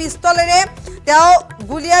কৰিছে পিস্তলেৰে তেওঁ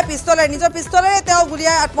গুলিয়াই নিজৰ পিস্তলেৰে তেওঁ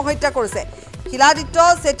গুলিয়াই আত্মহত্যা কৰিছে শিলাদিত্য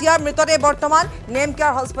চেতিয়াৰ মৃতদেহ বৰ্তমান নেম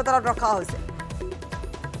কেয়াৰ হস্পিটেলত ৰখা হৈছে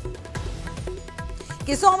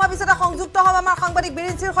কিছু সময় পিছতে সংযুক্ত হ'ব আমাৰ সাংবাদিক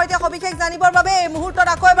বিৰিঞ্চিৰ সৈতে সবিশেষ জানিবৰ বাবে এই মুহূৰ্তত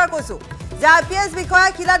আকৌ এবাৰ কৈছো যে আইপিএছ বিষয়া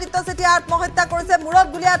শিলাদিত্য চেতিয়া আত্মহত্যা কৰিছে মূৰত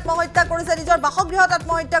গুলি আত্মহত্যা কৰিছে নিজৰ বাসগৃহত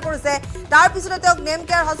আত্মহত্যা কৰিছে তাৰ পিছতে তেওঁক নেম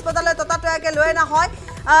কেয়াৰ হস্পিটেললৈ ততাতৈয়াকে লৈ অনা হয়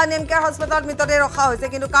নেম কেয়াৰ হস্পিটেলত মৃতদেহ ৰখা হৈছে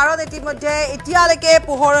কিন্তু কাৰণ ইতিমধ্যে এতিয়ালৈকে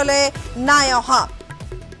পোহৰলৈ নাই অহা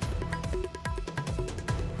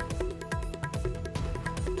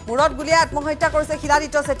মূৰত গুলিয়াই আত্মহত্যা কৰিছে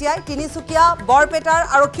শিলাদিত্য চেতিয়াই তিনিচুকীয়া বৰপেটাৰ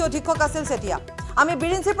আৰক্ষী অধীক্ষক আছিল চেতিয়া আমি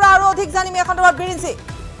বিৰিঞ্চিৰ পৰা আৰু অধিক জানিম এই সন্দৰ্ভত বিৰিঞ্চি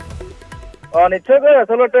নিশ্চয়কৈ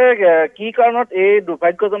আচলতে কি কাৰণত এই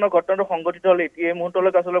দুৰ্ভাগ্যজনক ঘটনাটো সংঘটিত হ'ল এই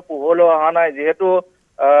মুহূৰ্তলৈকে আচলতে পোহৰলৈ অহা নাই যিহেতু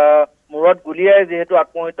মূৰত গুলিয়াই যিহেতু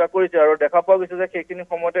আত্মহত্যা কৰিছে আৰু দেখা পোৱা গৈছে যে সেইখিনি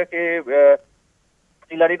সময়তে সেই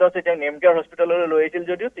শিলাদিত্য চেতিয়াক নেম কেয়াৰ হস্পিটেললৈ লৈ আহিছিল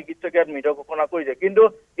যদিও চিকিৎসকে ইয়াত মৃত ঘোষণা কৰিছে কিন্তু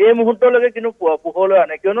এই মুহূৰ্তলৈকে কিন্তু পোহৰলৈ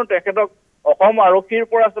অহা নাই কিয়নো তেখেতক অসম আৰক্ষীৰ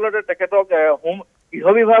পৰা আচলতে তেখেতক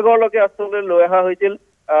গৃহ বিভাগলৈকে আচলতে লৈ অহা হৈছিল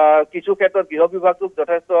কিছু ক্ষেত্ৰত গৃহ বিভাগটোক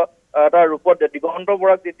যথেষ্ট এটা ৰূপত দিগন্ত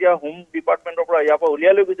বৰাক যেতিয়া হোম ডিপাৰ্টমেণ্টৰ পৰা ইয়াৰ পৰা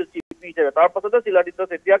উলিয়াই লৈ গৈছিল চিপি হিচাপে তাৰ পাছতে শিলাদিত্য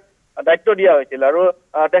চেতিয়াক দায়িত্ব দিয়া হৈছিল আৰু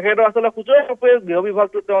তেখেতৰ আচলতে সুচাৰুৰূপে গৃহ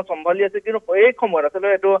বিভাগটো তেওঁ চম্ভালি আছে কিন্তু এই সময়ত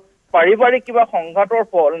আচলতে এইটো পাৰিবাৰিক কিবা সংঘাতৰ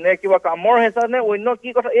ফল নে কিবা কামৰ হেঁচা নে অন্য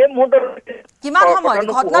কি কথা এই মুহূৰ্তত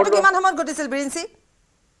ঘটনাটো কিমান সময়ত ঘটিছিল বিৰিঞ্চি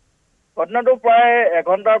ঘটনাটো প্ৰায়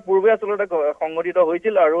এঘণ্টাৰ পূৰ্বে আচলতে সংঘটিত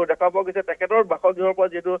হৈছিল আৰু দেখা পোৱা গৈছে তেখেতৰ বাসগৃহৰ পৰা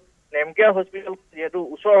যিহেতু নেম কেয়াৰ হস্পিটেল যিহেতু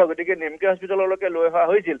ওচৰ হয় গতিকে নেম কেয়াৰ হস্পিটেললৈকে লৈ অহা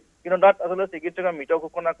হৈছিল কিন্তু তাত আচলতে চিকিৎসকে মৃত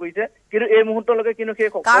ঘোষণা কৰিছে কিন্তু এই মুহূৰ্তলৈকে কিন্তু সেই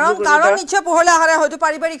কাৰণ নিশ্চয় পোহৰলৈ অহা নাই হয়তো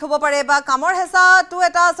পাৰিবাৰিক হ'ব পাৰে বা কামৰ হেঁচাটো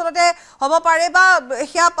এটা আচলতে হ'ব পাৰে বা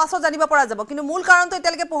সেয়া পাছত জানিব পৰা যাব কিন্তু মূল কাৰণটো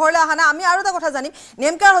এতিয়ালৈকে পোহৰলৈ অহা নাই আমি আৰু এটা কথা জানিম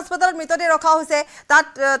নেম কেয়াৰ হস্পিটেলত মৃতদেহ ৰখা হৈছে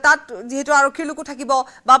তাত যিহেতু আৰক্ষীৰ লোকো থাকিব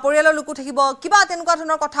বা পৰিয়ালৰ লোকো থাকিব কিবা তেনেকুৱা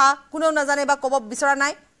ধৰণৰ কথা কোনেও নাজানে বা ক'ব বিচৰা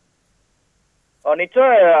নাই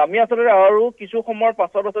নিশ্চয় আমি আচলতে আৰু কিছু সময়ৰ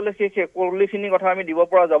পাছত আচলতে সেই সকলোখিনি কথা আমি দিব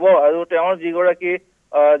পৰা যাব আৰু তেওঁৰ যিগৰাকী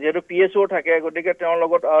যিহেতু PSO থাকে গতিকে তেওঁৰ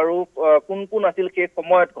লগত আৰু কোন কোন আছিল সেই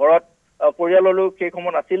সময়ত ঘৰত পৰিয়ালৰ লোক সেই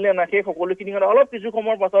সময়ত আছিল নে না সেই সকলোখিনি কথা অলপ কিছু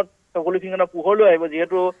সময়ৰ পাছত সকলোখিনি কথা পোহৰলৈ আহিব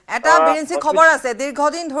যিহেতু এটা বিৰিঞ্চি খবৰ আছে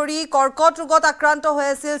দীৰ্ঘদিন ধৰি কৰ্কট ৰোগত আক্ৰান্ত হৈ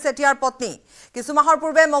আছিল চেতিয়াৰ পত্নী কিছু মাহৰ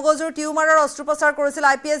পূৰ্বে মগজুৰ টিউমাৰৰ অস্ত্ৰোপচাৰ কৰিছিল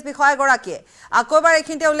আইপিএছ বিষয়াগৰাকীয়ে আকৌ এবাৰ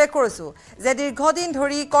এইখিনিতে উল্লেখ কৰিছো যে দীৰ্ঘদিন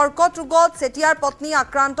ধৰি কৰ্কট ৰোগত চেতিয়াৰ পত্নী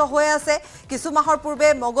আক্ৰান্ত হৈ আছে কিছু মাহৰ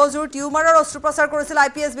পূৰ্বে মগজুৰ টিউমাৰৰ অস্ত্ৰোপচাৰ কৰিছিল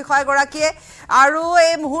আইপিএছ বিষয়াগৰাকীয়ে আৰু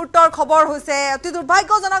এই মুহূৰ্তৰ খবৰ হৈছে অতি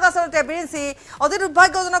দুৰ্ভাগ্যজনক আচলতে বিৰিঞ্চি অতি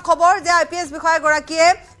দুৰ্ভাগ্যজনক খবৰ যে আইপিএছ বিষয়াগৰাকীয়ে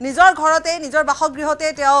নিজৰ ঘৰতে নিজৰ বাসগৃহতে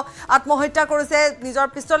তেওঁ আত্মহত্যা কৰিছে নিজৰ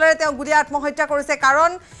পিস্তলেৰে তেওঁ গুলিয়াই আত্মহত্যা কৰিছে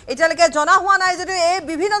কাৰণ এতিয়ালৈকে জনা হোৱা নাই যদিও এই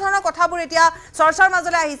বিভিন্ন ধৰণৰ কথাবোৰ এতিয়া চৰ্চাৰ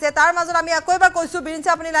মাজলৈ আহিছে তাৰ মাজত আমি আকৌ এবাৰ কৈছো বিৰিঞ্চি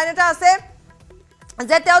আপুনি লাইনতে আছে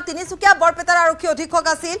যে তেওঁ তিনিচুকীয়া বৰপেটাৰ আৰক্ষী অধীক্ষক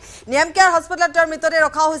আছিল নিয়মকেয়াৰ হস্পিটেলত তেওঁৰ মৃতদেহ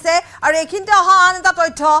ৰখা হৈছে আৰু এইখিনিতে অহা আন এটা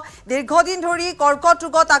তথ্য দীৰ্ঘদিন ধৰি কৰ্কট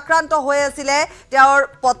ৰোগত আক্ৰান্ত হৈ আছিলে তেওঁৰ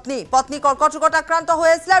পত্নী কৰ্কট ৰোগত আক্ৰান্ত হৈ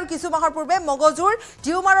আছিল আৰু কিছু মাহৰ পূৰ্বে মগজুৰ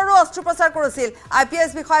টিউমাৰৰো অস্ত্ৰোপচাৰ কৰিছিল আইপিএছ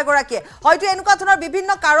বিষয়াগৰাকীয়ে হয়তো এনেকুৱা ধৰণৰ বিভিন্ন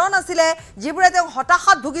কাৰণ আছিলে যিবোৰে তেওঁ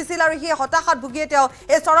হতাশাত ভুগিছিল আৰু সেই হতাশাত ভুগিয়ে তেওঁ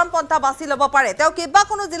এই চৰমপন্থা বাছি ল'ব পাৰে তেওঁ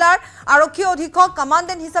কেইবাখনো জিলাৰ আৰক্ষী অধীক্ষক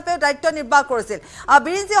কমাণ্ডেণ্ট হিচাপেও দায়িত্ব নিৰ্বাহ কৰিছিল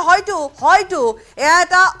বিৰিঞ্চি হয়তো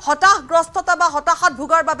এটা হতাশগ্ৰস্ততা বা হতাশাত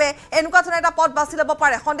ভোগাৰ বাবে এনেকুৱা ধৰণৰ এটা পথ বাছি ল'ব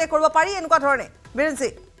পাৰে সন্দেহ কৰিব পাৰি এনেকুৱা ধৰণে বিৰিঞ্চি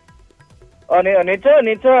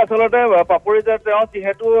নিশ্চয় আচলতে পাপৰিজাৰ তেওঁ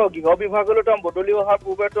যিহেতু গৃহ বিভাগলৈ তেওঁ বদলি অহাৰ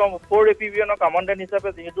পূৰ্বে তেওঁ 4 এপিবিএনৰ কমাণ্ডেণ্ট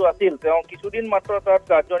হিচাপে যিহেতু আছিল তেওঁ কিছুদিন মাত্ৰ তাত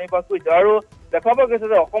কাৰ্যনিৰ্বাহ কৰিছে আৰু দেখা পোৱা গৈছে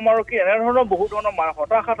যে অসম আৰক্ষী এনেধৰণৰ বহু ধৰণৰ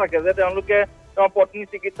হতাশা থাকে যে তেওঁলোকে তেওঁৰ পত্নী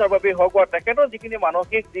চিকিৎসাৰ বাবে হওক বা তেখেতৰ যিখিনি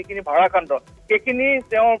মানসিক যিখিনি ভাৰাক্ৰান্ত সেইখিনি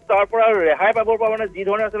তেওঁ তাৰ পৰা ৰেহাই পাবৰ কাৰণে যি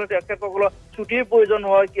ধৰণে আচলতে তেখেতসকলৰ ছুটিৰ প্ৰয়োজন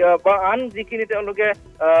হয় বা আন যিখিনি তেওঁলোকে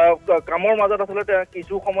কামৰ মাজত আচলতে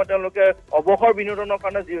কিছু সময় তেওঁলোকে অৱসৰ বিনোদনৰ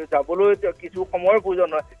কাৰণে যাবলৈ কিছু সময়ৰ প্ৰয়োজন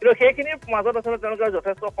হয় কিন্তু সেইখিনিৰ মাজত আচলতে তেওঁলোকে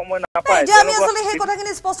যথেষ্ট সময় নাপায় আমি আচলতে সেই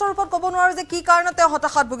কথাখিনি স্পষ্ট ৰূপত ক'ব নোৱাৰো যে কি কাৰণত তেওঁ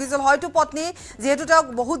হতাশাত ভুগিছিল হয়তো পত্নী যিহেতু তেওঁ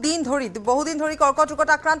বহুদিন ধৰি কৰ্কট ৰোগত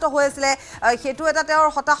আক্ৰান্ত হৈ আছিলে সেইটো এটা তেওঁৰ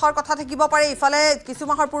হতাশাৰ কথা থাকিব পাৰে ইফালে কিছু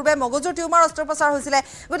মাহৰ পূৰ্বে মগজুৰ টিউমাৰ অস্ত্ৰোপচাৰ হৈছিলে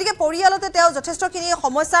গতিকে পৰিয়ালতে তেওঁ যথেষ্টখিনি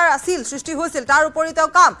সমস্যাৰ আছিল সৃষ্টি হৈছিল তাৰ উপৰি তেওঁ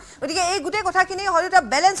কাম গতিকে এই গোটেই কথাখিনি হয়তো তেওঁ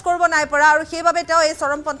বেলেঞ্চ কৰিব নাই পৰা আৰু সেইবাবে তেওঁ এই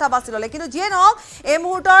চৰমপন্থা বাছি ল'লে কিন্তু যিয়ে নহওক এই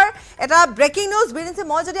মুহূৰ্তৰ এটা ব্ৰেকিং নিউজ বিৰিঞ্চি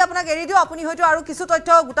মই যদি আপোনাক এৰি দিওঁ আপুনি হয়তো আৰু কিছু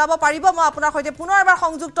তথ্য গোটাব পাৰিব মই আপোনাৰ সৈতে পুনৰ এবাৰ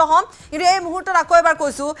সংযুক্ত হ'ম কিন্তু এই মুহূৰ্তত আকৌ এবাৰ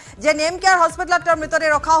কৈছোঁ যে নেমকেয়াৰ হস্পিটেলত তেওঁৰ মৃতদেহ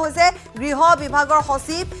ৰখা হৈছে গৃহ বিভাগৰ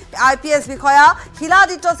সচিব আইপিএছ বিষয়া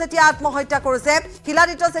শিলাদিত্য চেতিয়াই আত্মহত্যা কৰিছে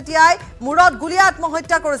শিলাদিত্য চেতিয়াই মূৰত গুলীয়া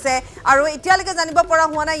আত্মহত্যা কৰিছে আৰু এতিয়ালৈকে জানিব পৰা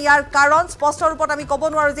হোৱা নাই ইয়াৰ কাৰণ স্পষ্ট ৰূপত আমি ক'ব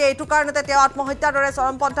নোৱাৰো যে এইটো কাৰণতে তেওঁ আত্মহত্যাৰ দৰে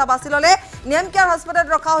চৰমপন্থা বাছি ল'লে নেমকেয়াৰ হস্পিটেলত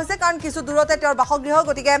ৰখা হৈছে কাৰণ কিছু দূৰতে তেওঁৰ বাসগৃহ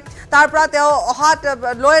গতিকে তাৰ পৰা তেওঁ অহাত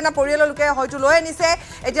লৈ অনা পৰিয়ালৰ লোকে হয়তো লৈ আনিছে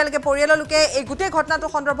এতিয়ালৈকে পৰিয়ালৰ লোকে এই গোটেই ঘটনাটো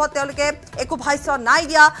সন্দৰ্ভত তেওঁলোকে একো ভাষ্য নাই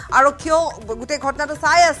দিয়া আৰক্ষীয়েও গোটেই ঘটনাটো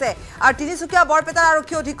চাই আছে আৰু তিনিচুকীয়া বৰপেটাৰ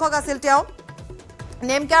আৰক্ষী অধীক্ষক আছিল তেওঁ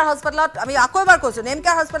নেমকেয়াৰ হস্পিটেলত আমি আকৌ এবাৰ কৈছোঁ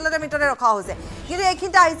নেমকেয়াৰ হস্পিটেলতে মৃতদেহ ৰখা হৈছে কিন্তু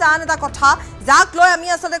এইখিনিতে আহিছে আন এটা কথা যাক লৈ আমি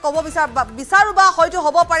আচলতে ক'ব বিচাৰোঁ বা হয়তো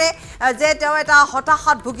হ'ব পাৰে যে তেওঁ এটা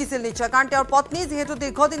হতাশাত ভুগিছিল নিশ্চয় কাৰণ তেওঁৰ পত্নী যিহেতু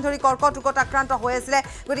দীৰ্ঘদিন ধৰি কৰ্কট ৰোগত আক্ৰান্ত হৈ আছিলে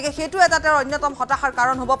গতিকে সেইটো এটা তেওঁৰ অন্যতম হতাশাৰ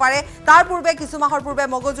কাৰণ হ'ব পাৰে তাৰ পূৰ্বে কিছু মাহৰ পূৰ্বে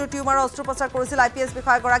মগজুৰ টিউমাৰৰ অস্ত্ৰোপচাৰ কৰিছিল আইপিএছ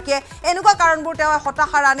বিষয়াগৰাকীয়ে এনেকুৱা কাৰণবোৰ তেওঁ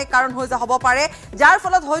হতাশাৰ আন এক কাৰণ হৈ হ'ব পাৰে যাৰ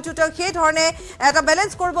ফলত হয়তো তেওঁ সেই ধৰণে এটা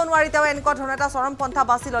বেলেঞ্চ কৰিব নোৱাৰি তেওঁ এনেকুৱা ধৰণৰ এটা চৰমপন্থা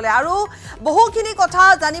বাছি ল'লে আৰু বহুখিনি কথা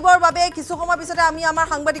জানিবৰ বাবে কিছু সময় পিছতে আমি আমাৰ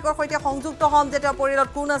সাংবাদিকৰ সৈতে সংযুক্ত হ'ম যে তেওঁৰ পৰিয়ালত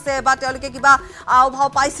কোন আছে বা তেওঁলোকে কিবা আওভাও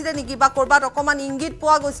পাইছিলে নেকি বা ক'ৰবাত অকণমান ইংগিত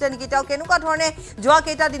পোৱা গৈছিলে নেকি তেওঁ কেনেকুৱা ধৰণে যোৱা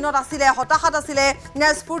কেইটা দিনত আছিলে হতাশাত আছিলে নে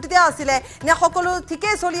স্ফূৰ্তিতে আছিলে নে সকলো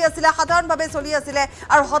ঠিকেই চলি আছিলে সাধাৰণভাৱে চলি আছিলে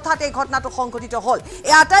আৰু হঠাৎ এই ঘটনাটো সংঘটিত হ'ল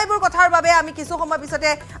এই আটাইবোৰ কথাৰ বাবে আমি কিছু সময় পিছতে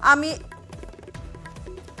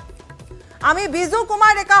আমি বিজু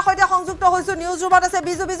কুমাৰ ডেকাৰ সৈতে সংযুক্ত হৈছোঁ নিউজ ৰুমত আছে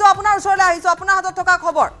বিজু আপোনাৰ ওচৰলৈ আহিছোঁ আপোনাৰ হাতত থকা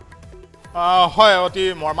খবৰ হয় অতি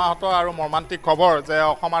মৰ্মাহত আৰু মৰ্মান্তিক খবৰ যে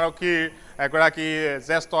অসম আৰক্ষীৰ এগৰাকী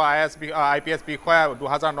জ্যেষ্ঠ আইপিএছ বিষয়া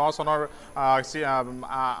 2009 চনৰ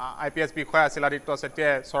আইপিএছ বিষয়া শিলাদিত্য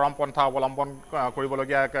চেতিয়াই চৰমপন্থা অৱলম্বন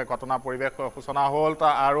কৰিবলগীয়া ঘটনা পৰিৱেশ সূচনা হ'ল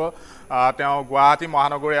আৰু তেওঁ গুৱাহাটী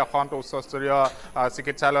মহানগৰী এখন উচ্চস্তৰীয়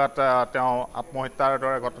চিকিৎসালয়ত তেওঁ আত্মহত্যাৰ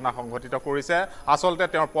দৰে ঘটনা সংঘটিত কৰিছে আচলতে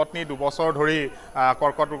তেওঁৰ পত্নী 2 বছৰ ধৰি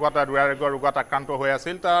কৰ্কট ৰোগত দুৰাৰোগ্য ৰোগত আক্ৰান্ত হৈ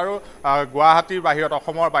আছিল আৰু গুৱাহাটীৰ বাহিৰত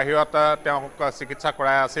অসমৰ বাহিৰত তেওঁক চিকিৎসা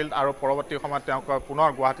কৰাই আছিল আৰু পৰৱৰ্তী সময়ত তেওঁক পুনৰ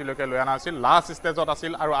গুৱাহাটীলৈকে লৈ অনা আছিল লাষ্ট ষ্টেজত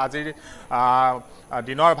আছিল আৰু আজিৰ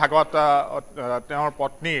দিনৰ ভাগত তেওঁৰ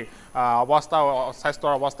পত্নীৰ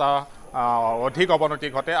স্বাস্থ্যৰ অৱস্থা অধিক অৱনতি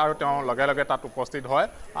ঘটে আৰু তেওঁ লগে লগে তাত উপস্থিত হয়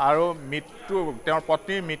আৰু তেওঁৰ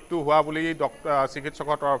পত্নীৰ মৃত্যু হোৱা বুলি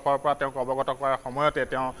চিকিৎসকৰ তৰফৰ পৰা তেওঁক অৱগত কৰাৰ সময়তে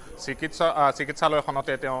তেওঁ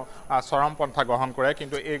চিকিৎসালয়খনতে তেওঁ চৰমপন্থা গ্ৰহণ কৰে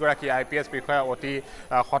কিন্তু এইগৰাকী আইপিএছ বিষয়া অতি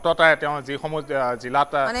সততাৰে তেওঁ যিসমূহ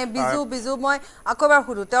জিলাত মানে বিজু মই আকৌ এবাৰ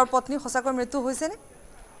সুধো তেওঁৰ পত্নী সঁচাকৈ মৃত্যু হৈছেনে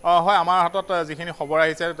হয় আমাৰ হাতত যিখিনি খবৰ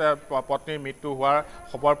আহিছে পত্নীৰ মৃত্যু হোৱাৰ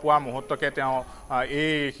খবৰ পোৱা মুহূৰ্তকে তেওঁ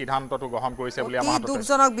এই সিদ্ধান্তটো গ্ৰহণ কৰিছে বুলি আমাৰ হাতত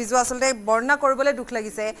দুখজনক বিজু আচলতে বৰ্ণনা কৰিবলৈ দুখ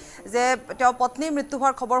লাগিছে যে তেওঁ পত্নীৰ মৃত্যু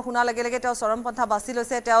হোৱাৰ খবৰ শুনাৰ লগে লগে তেওঁ চৰমপন্থা বাছি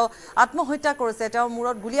লৈছে তেওঁ আত্মহত্যা কৰিছে তেওঁৰ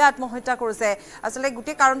মূৰত গুলীয়া আত্মহত্যা কৰিছে আচলতে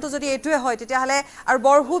গোটেই কাৰণটো যদি এইটোৱে হয় তেতিয়াহ'লে আৰু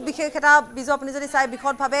বৰহু বিশেষ এটা বিজু আপুনি যদি চাই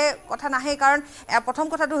বিশদভাৱে কথা নাহে কাৰণ প্ৰথম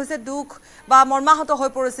কথাটো হৈছে দুখ বা মৰ্মাহত হৈ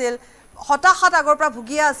পৰিছিল হতাশাত আগৰ পৰা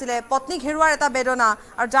ভুগিয়া আছিলে পত্নীক হেৰুৱাৰ এটা বেদনা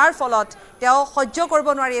আৰু যাৰ ফলত তেওঁ সহ্য কৰিব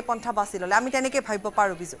নোৱাৰি এই পন্থা বাছি ল'লে আমি তেনেকৈ ভাবিব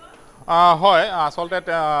পাৰোঁ বিজু হয় আসলতে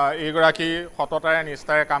এইগৰাকী সততাৰে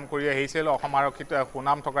নিষ্ঠাৰে কাম কৰি আহিছিল অসম আৰক্ষীত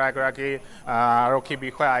সুনাম থকা এগৰাকী আৰক্ষী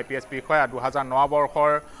বিষয়া IPS বিষয়া 2009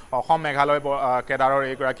 বৰ্ষৰ অসম মেঘালয় কেডাৰৰ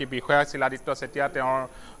এইগৰাকী বিষয়া শিলাদিত্য চেতিয়া তেওঁৰ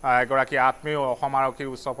এগৰাকী আত্মীয় অসম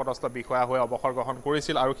আৰক্ষীৰ উচ্চপদস্থ বিষয়া হৈ অৱসৰ গ্ৰহণ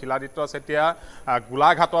কৰিছিল আৰু শিলাদিত্য চেতিয়া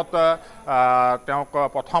গোলাঘাটত তেওঁক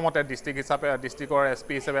প্ৰথমতে ডিষ্ট্ৰিক্টৰ SP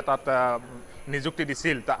হিচাপে তাত নিযুক্তি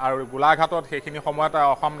দিছিল আৰু গোলাঘাটত সেইখিনি সময়ত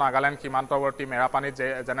অসম নাগালেণ্ড সীমান্তৱৰ্তী মেৰাপানীত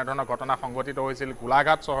যেনে ধৰণৰ ঘটনা সংঘটিত হৈছিল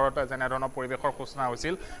গোলাঘাট চহৰত যেনে ধৰণৰ পৰিৱেশৰ সূচনা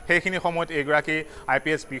হৈছিল সেইখিনি সময়ত এইগৰাকী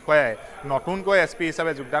IPS বিষয়াই নতুনকৈ SP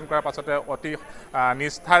হিচাপে যোগদান কৰাৰ পাছতে অতি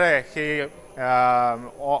নিষ্ঠাৰে সেই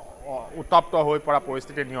উত্তপ্ত হৈ পৰা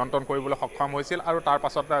পৰিস্থিতি নিয়ন্ত্ৰণ কৰিবলৈ সক্ষম হৈছিল আৰু তাৰ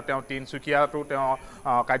পাছত তেওঁ তিনচুকীয়াতো তেওঁ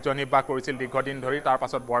কাৰ্যনিৰ্বাহ কৰিছিল দীৰ্ঘদিন ধৰি তাৰ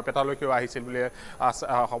পাছত বৰপেটালৈকেও আহিছিল বুলি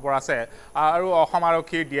খবৰ আছে আৰু অসম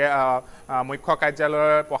আৰক্ষীৰ মুখ্য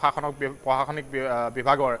কাৰ্যালয়ৰ প্ৰশাসনিক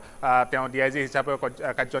বিভাগৰ তেওঁ DIG হিচাপে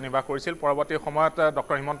কাৰ্যনিৰ্বাহ কৰিছিল পৰৱৰ্তী সময়ত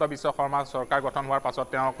ডক্টৰ হিমন্ত বিশ্ব শৰ্মা চৰকাৰ গঠন হোৱাৰ পাছত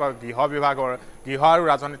তেওঁক গৃহ আৰু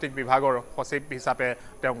ৰাজনৈতিক বিভাগৰ সচিব হিচাপে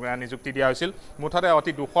তেওঁক নিযুক্তি দিয়া হৈছিল মুঠতে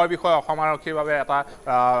অতি দুখৰ বিষয় অসম আৰক্ষীৰ বাবে এটা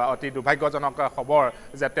অতি দুৰ্ভাগ্যজনক খবৰ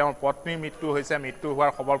যে তেওঁৰ পত্নীৰ মৃত্যু হৈছে মৃত্যু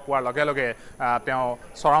হোৱাৰ খবৰ পোৱাৰ লগে লগে তেওঁ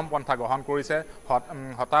চৰম পন্থা গ্ৰহণ কৰিছে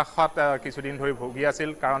হতাশাত কিছুদিন ধৰি ভুগি আছিল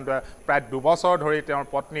কাৰণ প্ৰায় 2 বছৰ ধৰি তেওঁৰ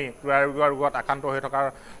পত্নী হৃদৰোগৰ ৰোগত আক্ৰান্ত হৈ থকাৰ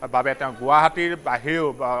বাবে তেওঁ গুৱাহাটীৰ বাহিৰেও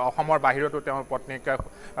অসমৰ বাহিৰতো তেওঁৰ পত্নীক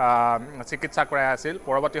চিকিৎসা কৰাই আছিল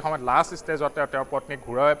পৰৱৰ্তী সময়ত লাষ্ট ষ্টেজত তেওঁৰ পত্নীক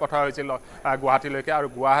ঘূৰাই পঠোৱা হৈছিল গুৱাহাটীলৈকে আৰু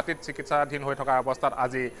গুৱাহাটীত চিকিৎসাধীন হৈ থকাৰ অৱস্থাত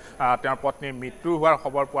আজি তেওঁৰ পত্নীৰ মৃত্যু হোৱাৰ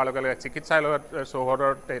খবৰ পোৱাৰ লগে লগে চিকিৎসালয়ত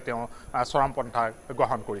চৌহদতে তেওঁ চৰম পন্থা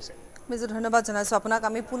গ্ৰহণ কৰিছে মিজু ধন্যবাদ জানাইছো আপোনাক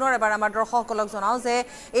আমি পুনৰ এবাৰ আমাৰ দৰ্শকসকলক জনাও যে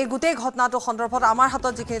এই গোটেই ঘটনাটো সন্দৰ্ভত আমাৰ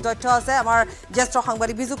হাতত যিখিনি তথ্য আছে আমাৰ জ্যেষ্ঠ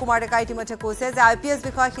সাংবাদিক বিজু কুমাৰ ডেকা ইতিমধ্যে কৈছে যে IPS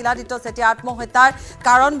বিষয়া শিলাদিত্য চেতিয়া আত্মহত্যাৰ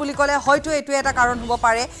কাৰণ বুলি ক'লে হয়তো এইটোৱে এটা কাৰণ হ'ব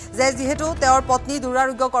পাৰে যে যিহেতু তেওঁৰ পত্নী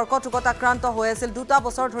দুৰাৰোগ্য কৰ্কট ৰোগত আক্ৰান্ত হৈ আছিল 2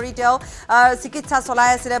 বছৰ ধৰি তেওঁ চিকিৎসা চলাই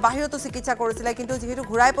আছিল বাহিৰতো চিকিৎসা কৰিছিল কিন্তু যিহেতু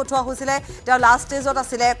ঘূৰাই পঠোৱা হৈছিল তেওঁ লাষ্ট ষ্টেজত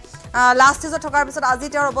আছিল লাষ্ট ষ্টেজত থকাৰ পিছত আজি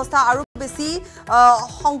তেওঁৰ অৱস্থা আৰু বেছি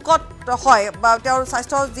সংকট হয় বা তেওঁৰ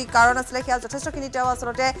স্বাস্থ্য যি কাৰণ আছিল সেয়া যথেষ্টখিনি তেওঁ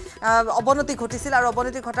আসলতে অৱনতি ঘটিছিল আৰু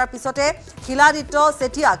অৱনতি ঘটাৰ পিছতে শিলাদিত্য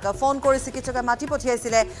চেতিয়াক ফোন কৰি চিকিৎসকে মাতি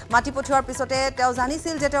পঠিয়াইছিল মাতি পঠিওৱাৰ পিছতে তেওঁ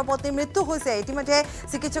জানিছিল যে তেওঁৰ পত্নীৰ মৃত্যু হৈছে ইতিমধ্যে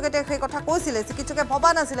চিকিৎসকে সেই কথা কৈছিল চিকিৎসকে ভবা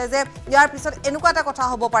নাছিল যে ইয়াৰ পিছত এনেকুৱা এটা কথা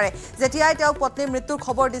হ'ব পাৰে যেতিয়াই তেওঁ পত্নীৰ মৃত্যুৰ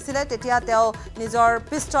খবৰ দিছিল তেতিয়া তেওঁ নিজৰ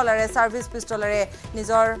পিষ্টলেৰে সাৰ্ভিস পিষ্টলেৰে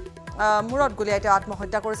নিজৰ মূৰত গুলিয়াই তেওঁ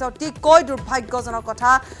আত্মহত্যা কৰিছে অতিকৈ দুৰ্ভাগ্যজনক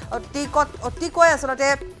কথা অতিকৈ আসলতে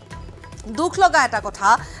দুখ লগা এটা কথা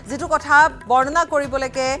যেটো কথা বৰ্ণনা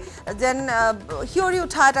কৰিবলৈকে যেন হিয়ৰি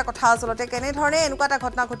উঠা এটা কথা আসলতে কেনে ধৰণে এনেকুৱা এটা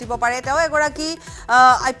ঘটনা ঘটিব পাৰে তেওঁ এগৰাকী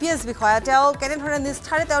IPS বিষয়া তেওঁ কেনে ধৰণে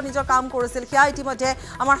নিষ্ঠাৰে তেওঁ নিজৰ কাম কৰিছিল সেয়া ইতিমধ্যে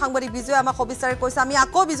আমাৰ সাংবাদিক বিজয় আমাক সবিস্তাৰে কৈছে আমি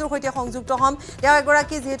আকৌ বিজুৰ সৈতে সংযুক্ত হ'ম তেওঁ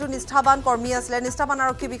এগৰাকী যেহেতু নিষ্ঠাবান কৰ্মী আছিল নিষ্ঠাবান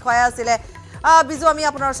আৰক্ষী বিষয়া আছিল বিজু আমি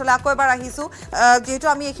আপোনাৰ ওচৰলৈ আকৌ এবাৰ আহিছো যেহেতু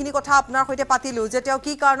আমি এইখিনি কথা আপোনাৰ সৈতে পাতিলো যে তেওঁ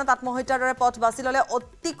কি কাৰণত আত্মহত্যাৰ দৰে পথ বাছি ললে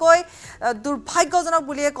অতিকৈ দুৰ্ভাগ্যজনক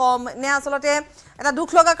বুলিয়ে কম নে আসলতে এটা দুখ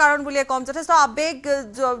লগা কাৰণ বুলিয়ে কম যথেষ্ট আবেগ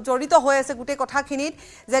জড়িত হৈ আছে গোটেই কথাখিনিত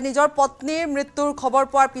যে নিজৰ পত্নীৰ মৃত্যুৰ খবৰ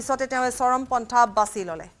পোৱাৰ পিছতে তেওঁ চৰম পন্থা বাছি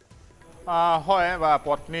ললে হয় বা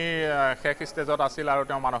পত্নী শেষ ষ্টেজত আছিল আৰু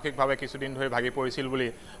তেওঁ মানসিকভাৱে কিছুদিন ধৰি ভাগি পৰিছিল বুলি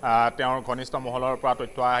তেওঁৰ ঘনিষ্ঠ মহলৰ পৰা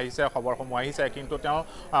তথ্য আহিছে খবৰসমূহ আহিছে কিন্তু তেওঁ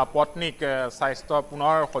পত্নীক স্বাস্থ্য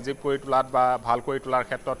পুনৰ সজীৱ কৰি তোলাত বা ভাল কৰি তোলাৰ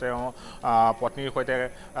ক্ষেত্ৰত তেওঁ পত্নীৰ সৈতে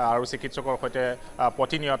আৰু চিকিৎসকৰ সৈতে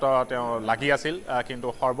প্ৰতিনিয়ত তেওঁ লাগি আছিল কিন্তু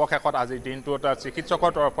সৰ্বশেষত আজি দিনটোত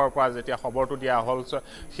চিকিৎসকৰ তৰফৰ পৰা যেতিয়া খবৰটো দিয়া হ'ল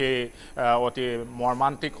সেই অতি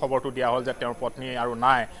মৰ্মান্তিক খবৰটো দিয়া হ'ল যে তেওঁৰ পত্নী আৰু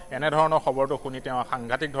নাই এনেধৰণৰ খবৰটো শুনি তেওঁ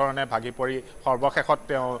সাংঘাতিক ধৰণে ভাগি পৰি সৰ্বশেষত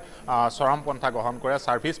তেওঁ চৰম পন্থা গ্ৰহণ কৰে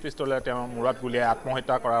সাৰ্ভিস পিষ্টলে তেওঁ মূৰত গুলিয়াই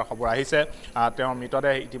আত্মহত্যা কৰাৰ খবৰ আহিছে তেওঁ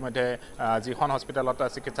মৃতদেহ ইতিমধ্যে যিখন হস্পিটেলত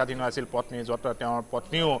চিকিৎসাধীন আছিল পত্নী য'ত তেওঁৰ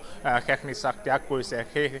পত্নীও শেষ নিশ্বাস ত্যাগ কৰিছে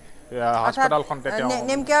সেই হাসপাতালখনতে তেওঁ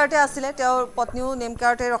নেমকেয়াৰতে আছিল তেওঁৰ পত্নীও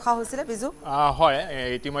নেমকেয়াৰতে ৰখা হৈছিল বিজু হয়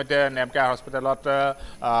ইতিমধ্যে নেমকেয়াৰ হস্পিটেলত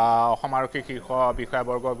অসম আৰক্ষী শীৰ্ষ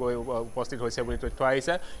বিষয়াবৰ্গ গৈ উপস্থিত হৈছে বুলি তথ্য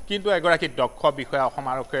আহিছে কিন্তু এগৰাকী দক্ষ বিষয়া অসম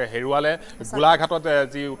আৰক্ষীয়ে হেৰুৱালে গোলাঘাটত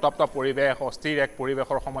যি উত্তপ্ত পৰিৱেশ অস্থিৰ এক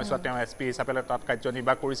পৰিৱেশৰ সময়ছোৱাত তেওঁ SP হিচাপে তাত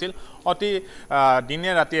কাৰ্যনিৰ্বাহ কৰিছিল অতি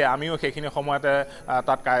দিনে ৰাতিয়ে আমিও সেইখিনি সময়তে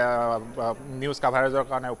তাত নিউজ কাভাৰেজৰ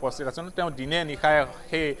কাৰণে উপস্থিত আছিলোঁ তেওঁ দিনে নিশাই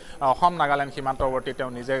সেই অসম নাগালেণ্ড সীমান্তৱৰ্তী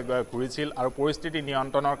তেওঁ নিজে ঘূৰিছিল আৰু পৰিস্থিতি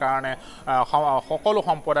নিয়ন্ত্ৰণৰ কাৰণে সকলো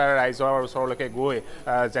সম্প্ৰদায়ৰ ৰাইজৰ ওচৰলৈকে গৈ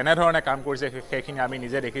যেনেধৰণে কাম কৰিছে সেইখিনি আমি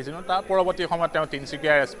নিজে দেখিছিলোঁ তাৰ পৰৱৰ্তী সময়ত তেওঁ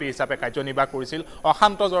তিনিচুকীয়াৰ SP হিচাপে কাৰ্যনিৰ্বাহ কৰিছিল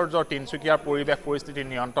অশান্ত জৰ্জৰ তিনিচুকীয়াৰ পৰিৱেশ পৰিস্থিতি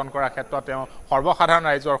নিয়ন্ত্ৰণ কৰাৰ ক্ষেত্ৰত তেওঁ সৰ্বসাধাৰণ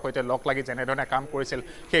ৰাইজৰ সৈতে লগ লাগি যেনেধৰণে কাম কৰিছিল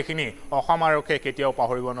সেইখিনি অসম আৰক্ষীয়ে কেতিয়াও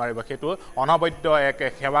পাহৰিব নোৱাৰিব সেইটো অনবদ্য এক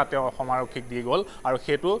সেৱা তেওঁ অসম আৰক্ষীক দি গ'ল আৰু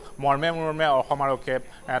সেইটো মৰ্মে মৰ্মে অসম আৰক্ষীয়ে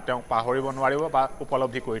তেওঁক পাহৰিব নোৱাৰিব বা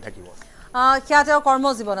উপলব্ধি কৰি থাকিব সেয়া তেওঁ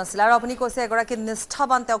কৰ্মজীৱন আছিল আৰু আপুনি কৈছে এগৰাকী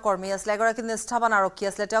নিষ্ঠাবান তেওঁ কৰ্মী আছিলে এগৰাকী নিষ্ঠাবান আৰক্ষী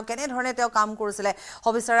আছিলে তেওঁ কেনেধৰণে তেওঁ কাম কৰিছিলে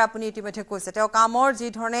সবিচাৰে আপুনি ইতিমধ্যে কৈছে তেওঁ কামৰ যি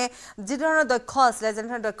ধৰণে দক্ষ আছিলে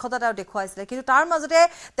যেনেধৰণে দক্ষতা তেওঁ দেখুৱাইছিলে কিন্তু তাৰ মাজতে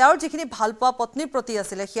তেওঁৰ যিখিনি ভালপোৱা পত্নীৰ প্ৰতি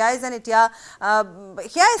আছিলে সেয়াই যেন এতিয়া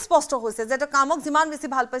সেয়াই স্পষ্ট হৈছে যে তেওঁ কামক যিমান বেছি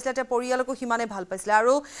ভাল পাইছিলে তেওঁ পৰিয়ালকো সিমানেই ভাল পাইছিলে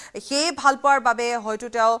আৰু সেই ভালপোৱাৰ বাবে হয়তো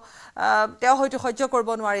তেওঁ হয়তো সহ্য কৰিব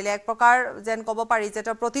নোৱাৰিলে এক প্ৰকাৰ যেন ক'ব পাৰি যে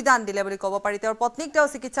তেওঁ প্ৰতিদান দিলে বুলি ক'ব পাৰি তেওঁৰ পত্নীক তেওঁ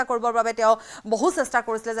চিকিৎসা কৰিবৰ বাবে তেওঁ বহু চেষ্টা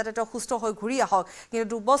কৰিছিলে যাতে তেওঁ সুস্থ হৈ ঘূৰি আহক কিন্তু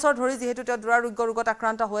 2 বছৰ ধৰি যেহেতু তেওঁ দুৰাৰোগ্য ৰোগত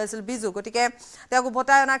আক্ৰান্ত হৈ আছিল বিজু গতিকে তেওঁক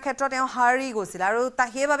উভতাই অনাৰ ক্ষেত্ৰত তেওঁ হাৰি গৈছিল আৰু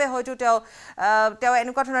সেইবাবে হয়তো তেওঁ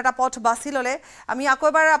এনেকুৱা ধৰণৰ এটা পথ বাছি ল'লে আমি আকৌ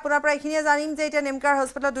এবাৰ আপোনাৰ পৰা এইখিনিয়ে জানিম যে এতিয়া নেমকাৰ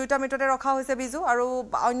হস্পিটেলত 2টা মৃতদেহ ৰখা হৈছে বিজু আৰু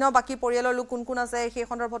অন্য বাকী পৰিয়ালৰ লোক কোন আছে সেই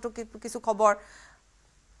সন্দৰ্ভতো কিছু খবৰ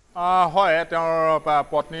হয় তেওঁৰ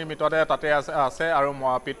পত্নীৰ মৃতদেহ তাতে আছে আৰু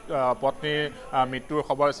পত্নীৰ মৃত্যুৰ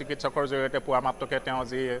খবৰ চিকিৎসকৰ জৰিয়তে পোৱা মাত্ৰকে তেওঁ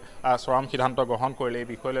যি চৰম সিদ্ধান্ত গ্ৰহণ কৰিলে এই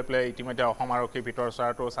বিষয় লৈ পেলাই ইতিমধ্যে অসম আৰক্ষীৰ ভিতৰ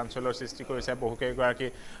চৰাটো চাঞ্চল্যৰ সৃষ্টি কৰিছে বহুকেইগৰাকী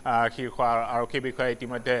শীৰ্ষ আৰক্ষী বিষয়া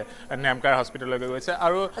ইতিমধ্যে নেমকাৰ হস্পিটেললৈ গৈছে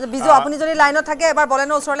আৰু বিজু আপুনি যদি লাইনত থাকে এবাৰ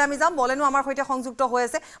বলেনৰ ওচৰলৈ আমি যাম বলেনো আমাৰ সৈতে সংযুক্ত হৈ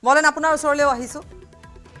আছে বলেন আপোনাৰ ওচৰলৈও আহিছো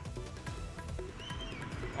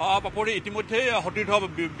পাপৰি ইতিমধ্যে সতীৰ্থ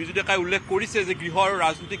বিজু ডেকাই উল্লেখ কৰিছে যে গৃহ আৰু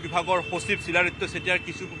ৰাজনৈতিক বিভাগৰ সচিব শিলাদিত্য চেতিয়াৰ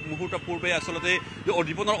কিছু মুহূৰ্ত পূৰ্বে আচলতে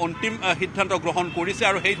জীৱনৰ অন্তিম সিদ্ধান্ত গ্ৰহণ কৰিছে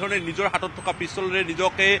আৰু সেইধৰণে নিজৰ হাতত থকা পিষ্টলেৰে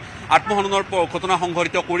নিজকে আত্মহননৰ ঘটনা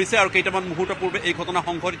সংঘটিত কৰিছে আৰু কেইটামান মুহূৰ্ত পূৰ্বে এই ঘটনা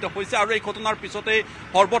সংঘটিত হৈছে আৰু এই ঘটনাৰ পিছতে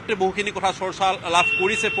সৰ্বত্ৰে বহুখিনি কথা চৰ্চা লাভ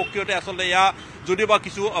কৰিছে প্ৰক্ৰিয়াতে আচলতে এয়া যদিও বা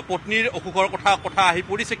কিছু পত্নীৰ অসুখৰ কথা আহি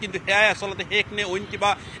পৰিছে কিন্তু সেয়াই আচলতে শেষ নে অইন কিবা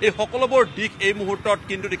এই সকলোবোৰ দিশ এই মুহূৰ্তত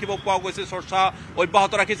কিন্তু দেখিব পোৱা গৈছে চৰ্চা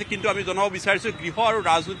অব্যাহত ৰাখিছে কিন্তু আমি জনাব বিচাৰিছোঁ গৃহ আৰু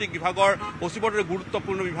ৰাজনৈতিক বিভাগৰ সচিবৰ দৰে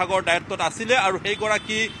গুৰুত্বপূৰ্ণ বিভাগৰ দায়িত্বত আছিলে আৰু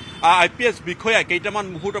সেইগৰাকী IPS বিষয়াই কেইটামান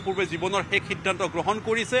মুহূৰ্ত পূৰ্বে জীৱনৰ শেষ সিদ্ধান্ত গ্ৰহণ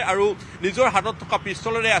কৰিছে আৰু নিজৰ হাতত থকা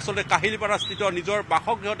পিষ্টলেৰে আচলতে কাহিলীপাৰাস্থিত নিজৰ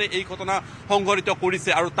বাসগৃহতে এই ঘটনা সংঘটিত কৰিছে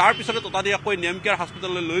আৰু তাৰ পিছতে ততাতৈয়াকৈ নেমকেয়াৰ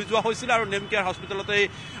হস্পিটেললৈ লৈ যোৱা হৈছিল আৰু নেমকেয়াৰ হস্পিটেলতে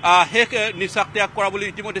শেষ নিশ্বাস ত্যাগ কৰা বুলি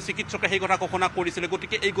ইতিমধ্যে চিকিৎসকে সেই কথা ঘোষণা কৰিছিলে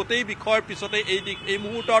গতিকে এই গোটেই বিষয়ৰ পিছতে এই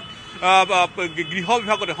মুহূৰ্তত গৃহ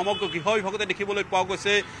বিভাগতে সমগ্ৰ গৃহ বিভাগতে দেখিবলৈ পোৱা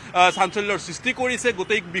গৈছে চাঞ্চল্যৰ সৃষ্টি কৰিছে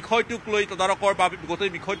গোটেই বিষয়টোক লৈ তদাৰকৰ বা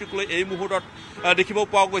গোটেই বিষয়টোক লৈ এই মুহূৰ্তত দেখিব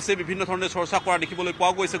পোৱা গৈছে বিভিন্ন ধৰণে চৰ্চা কৰা দেখিবলৈ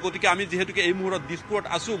পোৱা গৈছে গতিকে আমি যেহেতুকে এই মুহূৰ্তত দিছপুৰত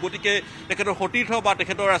আছো গতিকে তেখেতৰ সতীৰ্থ বা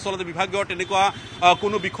তেখেতৰ আচলতে বিভাগীয় তেনেকুৱা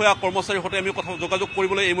কোনো বিষয়া কৰ্মচাৰীৰ সৈতে আমি কথা যোগাযোগ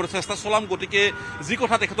কৰিবলৈ এই মুহূৰ্তত চেষ্টা চলাম গতিকে যি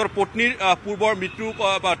কথা তেখেতৰ পত্নীৰ পূৰ্বৰ মৃত্যু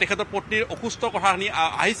বা তেখেতৰ পত্নীৰ অসুস্থ কথাখিনি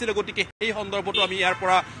আহিছিলে গতিকে সেই সন্দৰ্ভতো আমি ইয়াৰ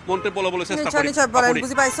পৰা মন্তব্য ল'বলৈ চেষ্টা কৰিম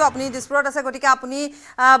বুজি পাইছো আপুনি দিছপুৰত আছে গতিকে আপুনি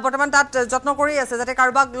বৰ্তমান তাত যত্ন কৰি আছে যাতে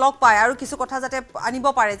কাৰোবাক লগ পায় আৰু কিছু কথা যাতে আনিব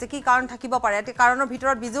পাৰে যে কি কাৰণ থাকিব পাৰে এই কাৰণৰ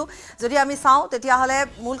ভিতৰত বিজু যদি আমি চাওঁ তেতিয়াহ'লে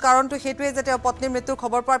মূল কাৰণটো সেইটোৱে যে তেওঁ পত্নীৰ মৃত্যুৰ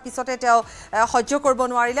খবৰ পোৱাৰ পিছতে তেওঁ সহ্য কৰিব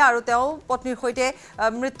নোৱাৰিলে আৰু তেওঁ পত্নীৰ সৈতে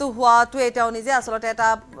মৃত্যু হোৱাটোৱে তেওঁ নিজে আচলতে এটা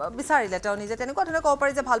বিচাৰিলে তেওঁ নিজে তেনেকুৱা ধৰণে ক'ব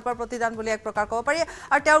পাৰি যে ভাল পোৱাৰ প্ৰতিদান বুলি এক প্ৰকাৰ ক'ব পাৰি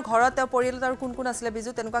আৰু তেওঁৰ ঘৰত তেওঁৰ পৰিয়ালত আৰু কোন আছিলে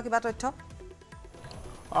বিজু তেনেকুৱা কিবা তথ্য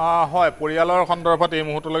হয় পৰিয়ালৰ সন্দৰ্ভত এই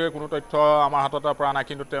মুহূৰ্তলৈকে কোনো তথ্য আমাৰ হাতত পৰা নাই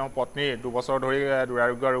কিন্তু তেওঁৰ পত্নী 2 বছৰ ধৰি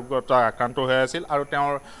দুৰাৰোগ্য ৰোগত আক্ৰান্ত হৈ আছিল আৰু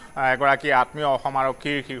তেওঁৰ এগৰাকী আত্মীয় অসম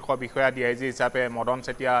আৰক্ষীৰ শীৰ্ষ বিষয়া DIG হিচাপে মদন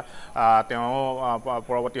চেতিয়া তেওঁ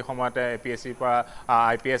পৰৱৰ্তী সময়তে APSCৰ পৰা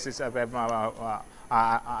IPS হিচাপে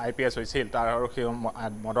IPS হৈছিল তাৰ আৰু সেই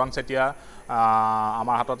মদন চেতিয়া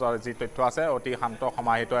আমাৰ হাতত যি তথ্য আছে অতি শান্ত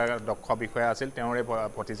সমাহিত দক্ষ বিষয়া আছিল তেওঁৰে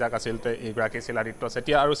ভতিজাক আছিল এইগৰাকী শিলাদিত্য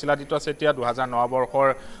চেতিয়া আৰু শিলাদিত্য চেতিয়া 2009 বৰ্ষৰ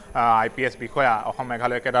IPS বিষয়া অসম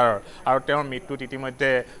মেঘালয় কেডাৰৰ আৰু তেওঁৰ মৃত্যুত ইতিমধ্যে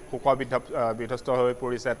শোক বিধ্বস্ত হৈ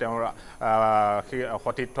পৰিছে তেওঁৰ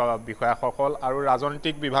সতীৰ্থ বিষয়াসকল আৰু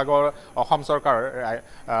ৰাজনৈতিক বিভাগৰ অসম চৰকাৰৰ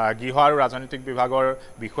গৃহ আৰু ৰাজনৈতিক বিভাগৰ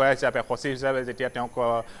বিষয়া হিচাপে সচিব হিচাপে যেতিয়া তেওঁক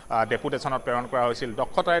ডেপুটেশ্যনত প্ৰেৰণ কৰা হৈছিল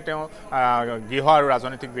দক্ষতাৰে তেওঁ গৃহ আৰু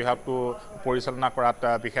ৰাজনৈতিক বিভাগটো পৰিচালনা কৰাত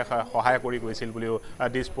বিশেষ সহায় কৰি গৈছিল বুলিও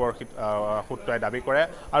দিছপুৰ সূত্ৰই দাবী কৰে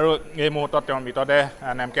আৰু এই মুহূৰ্তত তেওঁৰ মৃতদেহ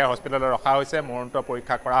নেমকেয়াৰ হস্পিটেলত ৰখা হৈছে মৰণোত্তৰ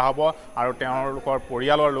পৰীক্ষা কৰা হ'ব আৰু তেওঁলোকৰ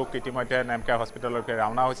পৰিয়ালৰ লোক ইতিমধ্যে নেমকেয়াৰ হস্পিটেললৈকে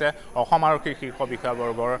ৰাওনা হৈছে অসম আৰক্ষীৰ শীৰ্ষ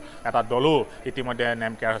বিষয়াবৰ্গৰ এটা দলো ইতিমধ্যে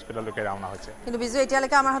নেমকেয়াৰ হস্পিটেললৈকে ৰাওনা হৈছে কিন্তু বিজু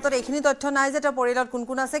এতিয়ালৈকে আমাৰ হাতত এইখিনি তথ্য নাই যে তেওঁৰ পৰিয়ালত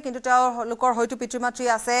কোন আছে কিন্তু তেওঁৰ লোকৰ হয়তো পিতৃ মাতৃ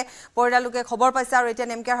আছে পৰিয়ালৰ লোকে খবৰ পাইছে আৰু এতিয়া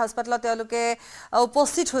নেমকেয়াৰ হস্পিটেলত তেওঁলোকে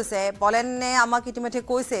উপস্থিত হৈছে বলেনে আমাক ইতিমধ্যে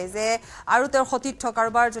কৈছে যে আৰু তেওঁৰ সতীৰ্থ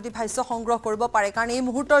কাৰোবাৰ যদি ভাষ্য সংগ্ৰহ কৰিব পাৰে কাৰণ এই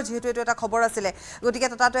মুহূৰ্তৰ যিহেতু এইটো এটা খবৰ আছিলে গতিকে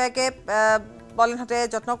ততাতয়াকে বলেনহতে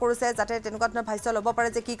যত্ন কৰিছে যাতে তেনেকুৱা ধৰণৰ ভাষ্য ল'ব পাৰে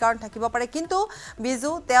যে কি কাৰণ থাকিব পাৰে কিন্তু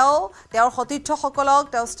বিজু তেওঁৰ সতীৰ্থসকলক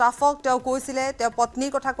তেওঁৰ ষ্টাফক তেওঁ কৈছিলে তেওঁৰ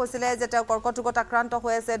পত্নীৰ কথা কৈছিলে যে তেওঁ কৰ্কট ৰোগত আক্ৰান্ত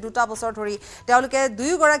হৈ আছে 2টা বছৰ ধৰি তেওঁলোকে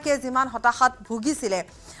দুয়োগৰাকীয়ে যিমান হতাশাত ভুগিছিলে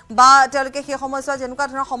বা তেওঁলোকে সেই সময়ছোৱা যেনেকুৱা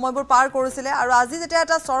ধৰণৰ সময়বোৰ পাৰ কৰিছিলে আৰু আজি যেতিয়া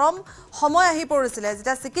এটা চৰম সময় আহি পৰিছিলে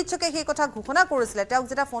যেতিয়া চিকিৎসকে সেই কথা ঘোষণা কৰিছিলে তেওঁক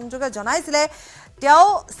যেতিয়া ফোনযোগে জনাইছিলে তেওঁ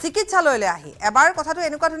চিকিৎসালয়লৈ আহি এবাৰ কথাটো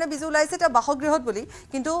এনেকুৱা ধৰণে বিজু ওলাইছে তেওঁ বাসগৃহত বুলি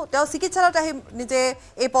কিন্তু তেওঁ চিকিৎসালয়ত আহি নিজে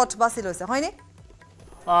এই পথ বাছি লৈছে হয়নে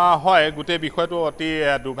হয় গোটেই বিষয়টো অতি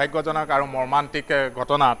দুৰ্ভাগ্যজনক আৰু মৰ্মান্তিক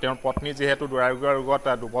ঘটনা তেওঁৰ পত্নী যেহেতু দুৰাৰোগ্য ৰোগত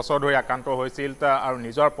 2 বছৰ ধৰি আক্ৰান্ত হৈছিল আৰু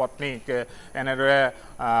নিজৰ পত্নীক এনেদৰে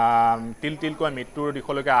তিলকৈ মৃত্যুৰ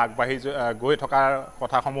দিশলৈকে আগবাঢ়ি গৈ থকাৰ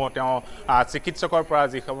কথাসমূহ তেওঁ চিকিৎসকৰ পৰা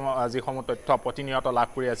যিসমূহ তথ্য প্ৰতিনিয়ত লাভ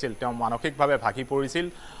কৰি আছিল তেওঁ মানসিকভাৱে ভাগি পৰিছিল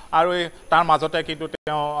আৰু তাৰ মাজতে কিন্তু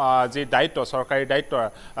তেওঁ যি দায়িত্ব চৰকাৰী দায়িত্ব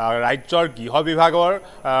ৰাজ্যৰ গৃহ বিভাগৰ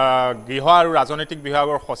গৃহ আৰু ৰাজনৈতিক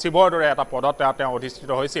বিভাগৰ সচিবৰ দৰে এটা পদত তেওঁ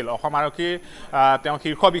অধিষ্ঠিত হৈছিল অসম আৰক্ষীৰ তেওঁ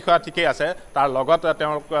শীৰ্ষ বিষয়া ঠিকেই আছে তাৰ লগত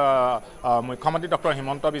তেওঁৰ মুখ্যমন্ত্ৰী ডক্টৰ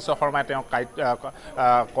হিমন্ত বিশ্ব শৰ্মাই তেওঁ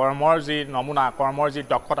কৰ্মৰ যি নমুনা কৰ্মৰ যি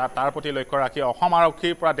দক্ষতা তাৰ প্ৰতি লক্ষ্য ৰাখি অসম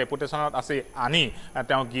আৰক্ষীৰ পৰা ডেপুটেশ্যনত আনি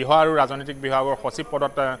তেওঁ গৃহ আৰু ৰাজনৈতিক বিভাগৰ সচিব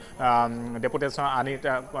পদত ডেপুটেশ্যন আনি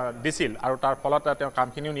দিছিল আৰু তাৰ ফলত তেওঁ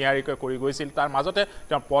কামখিনিও নিয়াৰিকৈ কৰি গৈছিল তাৰ মাজতে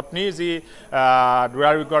তেওঁৰ পত্নীৰ যি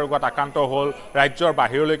দুৰাৰোগ্য ৰোগত আক্ৰান্ত হ'ল ৰাজ্যৰ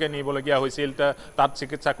বাহিৰলৈকে নিবলগীয়া হৈছিল তাত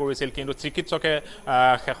চিকিৎসা কৰিছিল কিন্তু চিকিৎসকে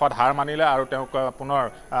শেষত হাৰ মানিলে আৰু তেওঁক পুনৰ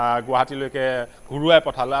গুৱাহাটীলৈকে ঘূৰুৱাই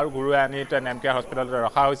পঠালে আৰু ঘূৰুৱাই আনি নেমকেয়াৰ হস্পিটেলতে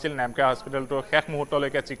ৰখা হৈছিল নেমকেয়াৰ হস্পিটেলটো শেষ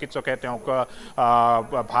মুহূৰ্তলৈকে চিকিৎসকে তেওঁক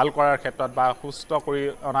ভাল কৰাৰ ক্ষেত্ৰত বা সুস্থ কৰি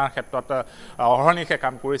অনাৰ ক্ষেত্ৰত অহৰ্নিশে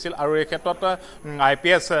কাম কৰিছিল আৰু এই ক্ষেত্ৰত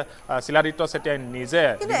IPS শিলাদিত্য চেতিয়াই নিজে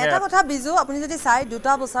কিন্তু এটা কথা বিজু আপুনি যদি চাই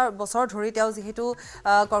 2টা বছৰ ধৰি তেওঁ যেহেতু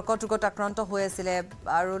কৰ্কট ৰোগত আক্ৰান্ত হৈ আছিলে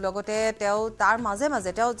আৰু লগতে তেওঁ তাৰ মাজে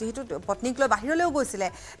মাজে তেওঁ যেহেতু পত্নীক লৈ বাহিৰলৈও গৈছিলে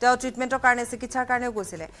তেওঁ ট্ৰিটমেণ্টৰ কাৰণে চিকিৎসাৰ কাৰণেও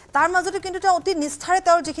গৈছিলে তাৰ মাজতে কিন্তু তেওঁ অতি নিষ্ঠাৰে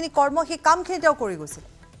তেওঁৰ যিখিনি কৰ্ম সেই কামখিনি তেওঁ কৰি গৈছিল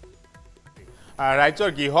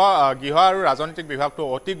ৰাজ্যৰ গৃহ আৰু ৰাজনৈতিক বিভাগটো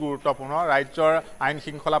অতি গুৰুত্বপূৰ্ণ ৰাজ্যৰ আইন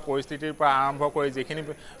শৃংখলা পৰিস্থিতিৰ পৰা আৰম্ভ কৰি যিখিনি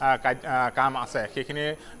কাম আছে সেইখিনি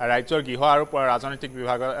ৰাজ্যৰ গৃহ আৰু ৰাজনৈতিক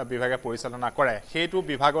বিভাগে পৰিচালনা কৰে সেইটো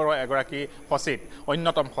বিভাগৰ এগৰাকী সচিব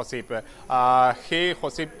অন্যতম সচিব সেই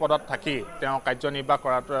সচিব পদত থাকি তেওঁ কাৰ্যনিৰ্বাহ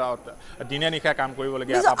কৰাত দিনে নিশা কাম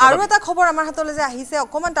কৰিবলগীয়া আৰু এটা খবৰ আমাৰ হাতলৈ যে আহিছে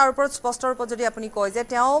অকমান তাৰ ওপৰত স্পষ্ট ৰূপত যদি আপুনি কয় যে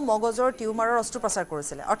তেওঁ মগজৰ টিউমাৰৰ অস্ত্ৰোপচাৰ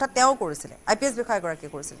কৰিছিলে অৰ্থাৎ তেওঁ কৰিছিলে IPS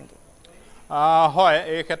বিষয়াগৰাকীয়ে কৰিছিল নেকি হয়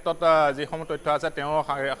এই ক্ষেত্ৰত যিসমূহ তথ্য আছে তেওঁ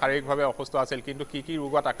শাৰীৰিকভাৱে অসুস্থ আছিল কিন্তু কি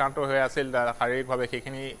ৰোগত আক্ৰান্ত হৈ আছিল শাৰীৰিকভাৱে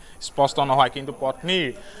সেইখিনি স্পষ্ট নহয় কিন্তু পত্নীৰ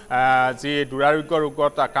যি দুৰাৰোগ্য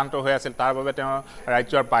ৰোগত আক্ৰান্ত হৈ আছিল তাৰ বাবে তেওঁ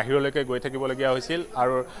ৰাজ্যৰ বাহিৰলৈকে গৈ থাকিবলগীয়া হৈছিল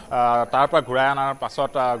আৰু তাৰ পৰা ঘূৰাই অনাৰ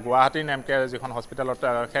পাছত গুৱাহাটীৰ নেমকেয়াৰ যিখন হস্পিটেলত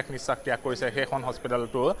শেষ নিশ্বাস ত্যাগ কৰিছে সেইখন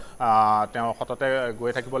হস্পিটেলটো তেওঁ সততে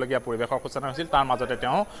গৈ থাকিবলগীয়া পৰিৱেশৰ সূচনা হৈছিল তাৰ মাজতে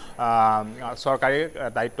তেওঁ চৰকাৰী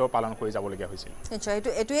দায়িত্ব পালন কৰি যাবলগীয়া হৈছিল নিশ্চয়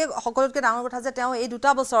এইটোৱে সকলোতকৈ ডাঙৰ কথা যে তেওঁ এই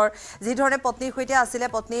 2টা বছৰ যি ধৰণে পত্নীৰ সৈতে আছিলে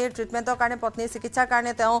পত্নীৰ ট্ৰিটমেণ্টৰ কাৰণে পত্নীৰ চিকিৎসাৰ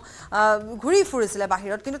কাৰণে তেওঁ ঘূৰি ফুৰিছিলে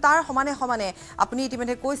বাহিৰত কিন্তু তাৰ সমানে আপুনি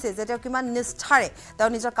ইতিমধ্যে কৈছে যে তেওঁ কিমান নিষ্ঠাৰে তেওঁ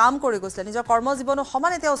নিজৰ কাম কৰি গৈছিলে নিজৰ কৰ্মজীৱনো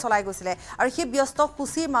সমানে তেওঁ চলাই গৈছিলে আৰু সেই ব্যস্ত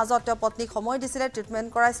সূচীৰ মাজত তেওঁ পত্নীক সময় দিছিলে ট্ৰিটমেণ্ট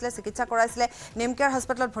কৰাইছিলে চিকিৎসা কৰাইছিলে নেমকেয়াৰ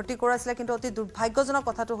হস্পিটেলত ভৰ্তি কৰাইছিলে কিন্তু অতি দুৰ্ভাগ্যজনক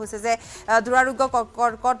কথাটো হৈছে যে দুৰাৰোগ্য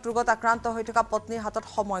কৰ্কট ৰোগত আক্ৰান্ত হৈ থকা পত্নীৰ হাতত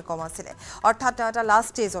সময় কম আছিলে অৰ্থাৎ তেওঁ এটা লাষ্ট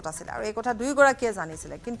ষ্টেজত আছিলে আৰু এই কথা দুয়োগৰাকীয়ে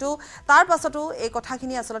জানিছিলে কিন্তু তাৰ পাছতো এই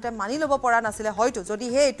কথাখিনি আসলতে মানি ল'ব পৰা নাছিলে হয়তো যদি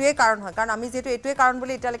হে এইটোৱে কাৰণ হয় কাৰণ আমি যেহেতু এইটোৱে কাৰণ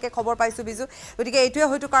বুলি এতিয়ালৈকে খবৰ পাইছোঁ বিজু গতিকে এইটোৱে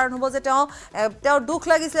হয়তো কাৰণ হ'ব যে তেওঁৰ দুখ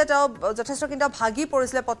লাগিছিলে তেওঁ যথেষ্ট কিন্তু ভাগি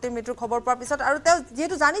পৰিছিলে পত্নীৰ মৃত্যুৰ খবৰ পোৱাৰ পিছত আৰু তেওঁ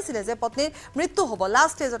যেহেতু জানিছিলে যে পত্নীৰ মৃত্যু হ'ব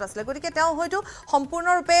লাষ্ট ষ্টেজত আছিলে গতিকে তেওঁ হয়তো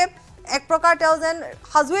সম্পূৰ্ণৰূপে এক প্ৰকাৰ তেওঁ যেন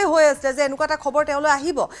সাজুৱে হৈ আছিলে যে এনেকুৱা এটা খবৰ তেওঁলৈ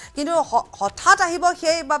আহিব কিন্তু হঠাৎ আহিব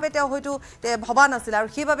সেইবাবে তেওঁ হয়তো ভবা নাছিলে আৰু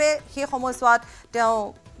সেইবাবে সেই সময়ছোৱাত তেওঁ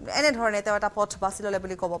এনেধৰণে তেওঁ এটা পথ বাছি ল'লে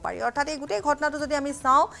বুলি ক'ব পাৰি অৰ্থাৎ এই গোটেই ঘটনাটো যদি আমি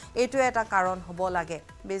চাওঁ এইটোৱে এটা কাৰণ হ'ব লাগে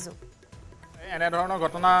বিজু এনেধৰণৰ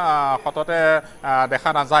ঘটনা সততে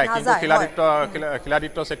দেখা নাযায় কিন্তু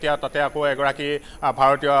শিলাদিত্য চেতিয়া তাতে আকৌ এগৰাকী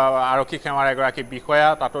ভাৰতীয় আৰক্ষী সেৱাৰ এগৰাকী বিষয়া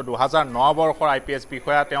তাতো 2009 বৰ্ষৰ IPS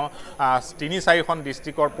বিষয়া তেওঁ 3-4খন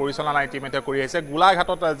ডিষ্ট্ৰিক্টৰ পৰিচালনা ইতিমধ্যে কৰি আহিছে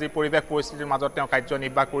গোলাঘাটত যি পৰিৱেশ পৰিস্থিতিৰ মাজত তেওঁ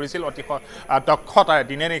কাৰ্যনিৰ্বাহ কৰিছিল অতি দক্ষতাৰে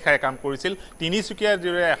দিনে নিশাৰে কাম কৰিছিল তিনিচুকীয়াৰ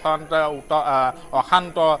যিদৰে এখন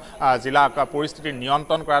অশান্ত জিলা পৰিস্থিতি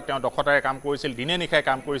নিয়ন্ত্ৰণ কৰাত তেওঁ দক্ষতাৰে কাম কৰিছিল দিনে নিশাৰে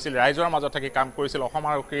কাম কৰিছিল ৰাইজৰ মাজত থাকি কাম কৰিছিল অসম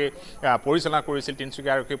আৰক্ষী পৰিচালনা কৰিছিল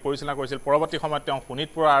তিনচুকীয়া আৰক্ষী পৰিচালনা কৰিছিল পৰৱৰ্তী সময়ত তেওঁ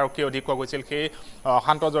শোণিতপুৰ আৰক্ষী অধীক্ষক হৈছিল সেই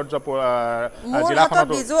শান্তজৰ্য জিলাখনত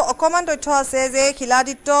বিজু অকমান তথ্য আছে যে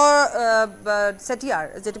শিলাদিত্য চেতিয়াৰ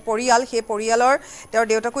যেটো পৰিয়াল সেই পৰিয়ালৰ তেওঁৰ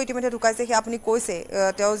দেউতাকো ইতিমধ্যে ঢুকাইছে সেই আপুনি কৈছে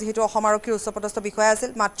তেওঁ যেহেতু অসম আৰক্ষীৰ উচ্চপদস্থ বিষয়া আছিল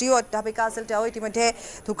মাতৃও অধ্যাপিকা আছিল তেওঁ ইতিমধ্যে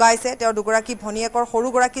ঢুকাইছে তেওঁৰ দুগৰাকী ভনীয়েকৰ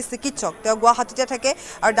সৰুগৰাকী চিকিৎসক তেওঁ গুৱাহাটীতে থাকে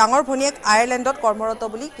আৰু ডাঙৰ ভনীয়েক আয়াৰলেণ্ডত কৰ্মৰত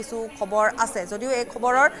বুলি কিছু খবৰ আছে যদিও এই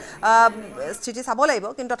খবৰৰ স্থিতি চাব লাগিব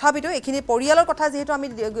কিন্তু তথাপিতো এইখিনি পৰিয়ালৰ কথা যেহেতু আমি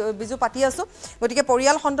বিজু পাতি আছো গতিকে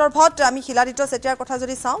পৰিয়াল সন্দৰ্ভত আমি শিলাদিত্য চেতিয়াৰ কথা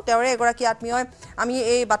যদি চাওঁ তেওঁৰে এগৰাকী আত্মীয় আমি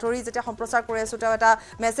এই বাতৰি যেতিয়া সম্প্ৰচাৰ কৰি আছো তেওঁ এটা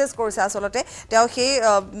মেছেজ কৰিছে আচলতে তেওঁ সেই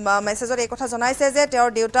মেছেজত এই কথা জনাইছে যে তেওঁৰ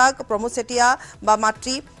দেউতাক প্ৰমোদ চেতিয়া বা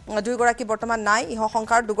মাতৃ দুইগৰাকী বৰ্তমান নাই ইহ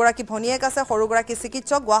সংসাৰ দুগৰাকী ভনীয়েক আছে সৰুগৰাকী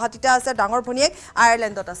চিকিৎসক গুৱাহাটীতে আছে ডাঙৰ ভনীয়েক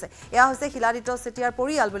আয়াৰলেণ্ডত আছে এয়া হৈছে শিলাদিত্য চেতিয়াৰ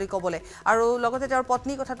পৰিয়াল বুলি ক'বলৈ আৰু লগতে তেওঁৰ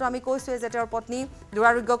পত্নী কথাটো আমি কৈছোৱে যে তেওঁৰ পত্নী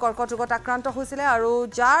দুৰাৰোগ্য কৰ্কট ৰোগত আক্ৰান্ত হৈছিলে আৰু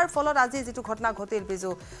যাৰ ফলত আজি যেটো ঘটনা ঘটিল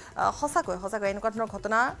বিজু সঁচাকৈ এনেকুৱা ধৰণৰ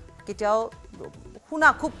ঘটনা কেতিয়াও শুনা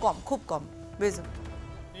খুব কম বিজু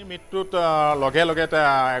এই মৃত্যুত লগে লগে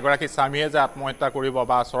এগৰাকী স্বামীয়ে যে আত্মহত্যা কৰিব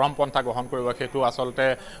বা চৰমপন্থা গ্ৰহণ কৰিব সেইটো আচলতে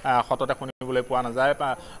সততে শুনিবলৈ পোৱা নাযায়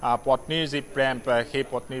পত্নীৰ যি প্ৰেম সেই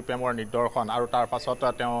পত্নীৰ প্ৰেমৰ নিদৰ্শন আৰু তাৰ পাছত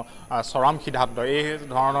তেওঁ চৰম সিদ্ধান্ত এই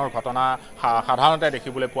ধৰণৰ ঘটনা সাধাৰণতে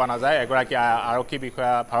দেখিবলৈ পোৱা নাযায় এগৰাকী আৰক্ষী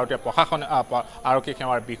বিষয়া ভাৰতীয় প্ৰশাসন আৰক্ষী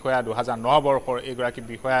সেৱাৰ বিষয়া 2009 বৰ্ষৰ এগৰাকী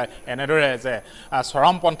বিষয়াই এনেদৰে যে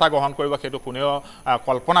চৰমপন্থা গ্ৰহণ কৰিব সেইটো কোনেও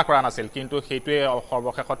কল্পনা কৰা নাছিল কিন্তু সেইটোৱে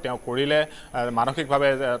সৰ্বশেষত তেওঁ কৰিলে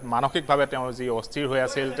মানসিকভাৱে তেওঁ যি অস্থিৰ হৈ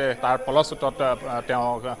আছিল তাৰ ফলশ্ৰুতত তেওঁ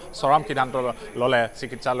চৰম সিদ্ধান্ত ল'লে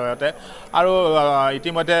চিকিৎসালয়তে আৰু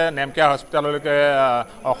ইতিমধ্যে নেমকেয়াৰ হস্পিটেললৈকে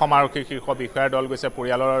অসম আৰক্ষীৰ শীৰ্ষ বিষয়াৰ দল গৈছে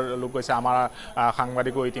পৰিয়ালৰ লোক গৈছে আমাৰ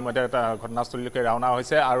সাংবাদিকো ইতিমধ্যে ঘটনাস্থলীলৈকে ৰাওনা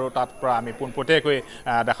হৈছে আৰু তাত পৰা আমি পোনপটীয়াকৈ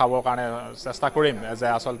দেখাবৰ কাৰণে চেষ্টা কৰিম যে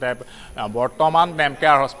আচলতে বৰ্তমান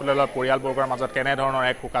নেমকেয়াৰ হস্পিটেলৰ পৰিয়ালবৰ্গৰ মাজত কেনেধৰণৰ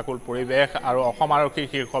এক শোকাকুল পৰিৱেশ আৰু অসম আৰক্ষীৰ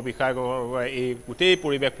শীৰ্ষ বিষয়াসকলে এই গোটেই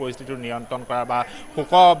পৰিৱেশ পৰিস্থিতিটো নিয়ন্ত্ৰণ কৰা বা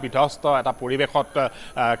শোক বিধ্বস্ত এটা পৰিৱেশত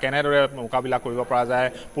কেনেদৰে মোকাবিলা কৰিব পৰা যায়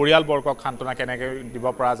পৰিয়ালবৰ্গক সান্তনা কেনেকৈ দিব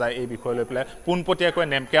পৰা যায় এই বিষয় লৈ পেলাই পোনপটীয়াকৈ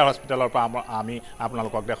নেমকেয়াৰ হস্পিটেলৰ পৰা আমি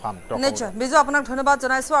আপোনালোকক দেখাম নিশ্চয় বিজু আপোনাক ধন্যবাদ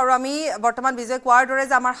জনাইছো আৰু আমি বৰ্তমান বিজয় কোৱাৰ দৰে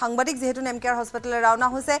যে আমাৰ সাংবাদিক যেহেতু নেমকেয়াৰ হস্পিটেললৈ ৰাওনা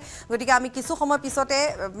হৈছে গতিকে আমি কিছু সময় পিছতে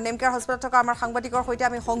নেমকেয়াৰ হস্পিটেলত থকা আমাৰ সাংবাদিকৰ সৈতে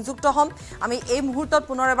আমি সংযুক্ত হ'ম আমি এই মুহূৰ্তত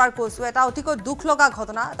পুনৰ এবাৰ কৈছো এটা অতিকৈ দুখ লগা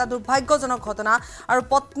ঘটনা এটা দুৰ্ভাগ্যজনক ঘটনা আৰু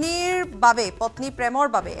পত্নীৰ প্ৰেমৰ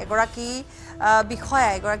বাবে এগৰাকী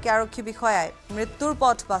এগৰাকী আৰক্ষী বিষয়াই মৃত্যুৰ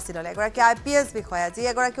পথ বাছি ল'লে এগৰাকী IPS বিষয়া যি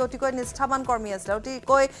এগৰাকী অতিকৈ নিষ্ঠাবান কৰ্মী আছিল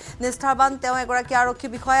অতিকৈ নিষ্ঠাবান তেওঁ এগৰাকী আৰক্ষী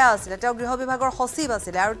বিষয়া আছিল তেওঁ গৃহ বিভাগৰ সচিব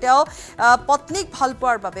আছিল আৰু তেওঁ পত্নীক ভাল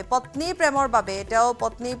পোৱাৰ বাবে পত্নীৰ প্ৰেমৰ বাবে তেওঁ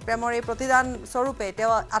পত্নী প্ৰেমৰ এই প্ৰতিদান স্বৰূপে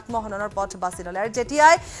তেওঁ আত্মহননৰ পথ বাছি ল'লে আৰু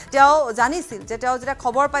যেতিয়াই তেওঁ জানিছিল যে তেওঁ যেতিয়া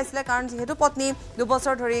খবৰ পাইছিলে কাৰণ যিহেতু পত্নী 2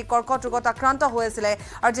 বছৰ ধৰি কৰ্কট ৰোগত আক্ৰান্ত হৈ আছিলে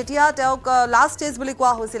আৰু যেতিয়া তেওঁক লাষ্ট ষ্টেজ বুলি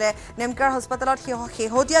কোৱা হৈছিলে নেমকেয়াৰ হস্পিটেলত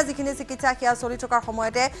শেহতীয়া যিখিনি চিকিৎসা সেয়া চলি থকাৰ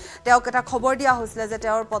সময়তে তেওঁক এটা খবৰ দিয়া হৈছিলে যে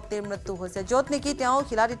তেওঁৰ পত্নীৰ মৃত্যু হৈছে য'ত নেকি তেওঁ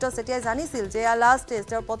শিলাদিত্য চেতিয়াই জানিছিল যে লাষ্ট ষ্টেজ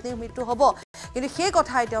তেওঁৰ পত্নীৰ মৃত্যু হ'ব কিন্তু সেই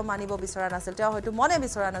কথাই তেওঁ মানিব বিচৰা নাছিল তেওঁ হয়তো মনে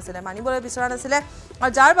বিচৰা নাছিলে মানিবলৈ বিচৰা নাছিলে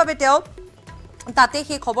আৰু যাৰ বাবে তেওঁ তাতে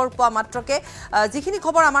সেই খবৰ পোৱা মাত্ৰকে যিখিনি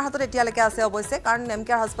খবৰ আমাৰ হাতত এতিয়ালৈকে আছে অৱশ্যে কাৰণ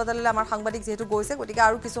নেমকেয়াৰ হস্পিটেললৈ আমাৰ সাংবাদিক যেহেতু গৈছে গতিকে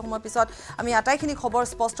আৰু কিছু সময় পিছত আমি আটাইখিনি খবৰ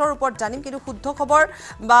স্পষ্ট ৰূপত জানিম কিন্তু শুদ্ধ খবৰ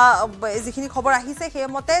বা যিখিনি খবৰ আহিছে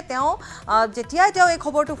সেইমতে তেওঁ যেতিয়াই তেওঁ এই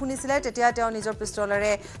খবৰটো শুনিছিলে তেতিয়া তেওঁ নিজৰ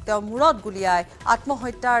পিষ্টলেৰে তেওঁ মূৰত গুলিয়াই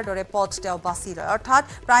আত্মহত্যাৰ দৰে পথ তেওঁ বাছি লয় অৰ্থাৎ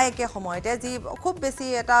প্ৰায় একে সময়তে যি খুব বেছি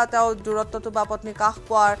এটা তেওঁ দূৰত্বটো বা পত্নীৰ কাষ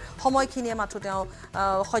পোৱাৰ সময়খিনিয়ে মাথো তেওঁ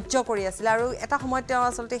সহ্য কৰি আছিল আৰু এটা সময়ত তেওঁ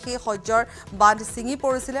আচলতে সেই সহ্যৰ ছিঙি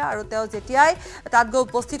পৰিছিলে আৰু তেওঁ যেতিয়াই তাত গৈ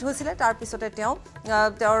উপস্থিত হৈছিলে তাৰ পিছতে তেওঁ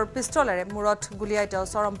তেওঁৰ পিষ্টলেৰে মূৰত গুলিয়াই তেওঁ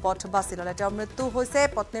চৰম পথ বাছি ল'লে তেওঁৰ মৃত্যু হৈছে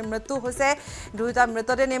পত্নীৰ মৃত্যু হৈছে দুয়োটা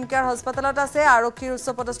মৃতদেহ নেমকেয়াৰ হস্পিটেলত আছে আৰক্ষীৰ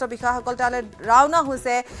উচ্চপদস্থ বিষয়াসকল তালৈ ৰাওনা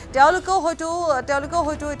হৈছে তেওঁলোকেও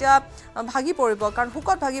হয়তো এতিয়া ভাগি পৰিব কাৰণ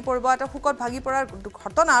শোকত ভাগি পৰিব এটা শোকত ভাগি পৰাৰ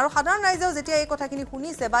ঘটনা আৰু সাধাৰণ ৰাইজেও যেতিয়া এই কথাখিনি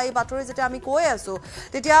শুনিছে বা এই বাতৰি যেতিয়া আমি কৈ আছো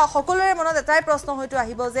তেতিয়া সকলোৰে মনত এটাই প্ৰশ্ন হয়তো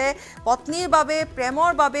আহিব যে পত্নীৰ বাবে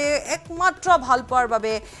প্ৰেমৰ বাবে একমাত্ৰ ভাল পোৱাৰ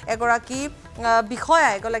বাবে এগৰাকী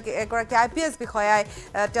IPS বিষয়াই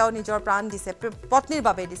তেওঁ নিজৰ প্ৰাণ দিছে পত্নীৰ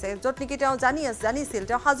বাবে দিছে য'ত নেকি তেওঁ জানিছিল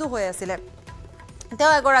তেওঁ সাজু হৈ আছিলে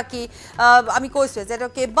তেওঁ এগৰাকী আমি কৈছোঁ যে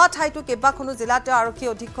তেওঁ কেইবা ঠাইতো কেইবাখনো জিলাত তেওঁ আৰক্ষী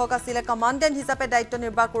অধীক্ষক আছিলে কমাণ্ডেণ্ট হিচাপে দায়িত্ব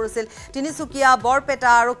নিৰ্বাহ কৰিছিল তিনিচুকীয়া বৰপেটা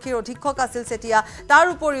আৰক্ষীৰ অধীক্ষক আছিল তেতিয়া তাৰ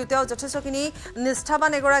উপৰিও তেওঁ যথেষ্টখিনি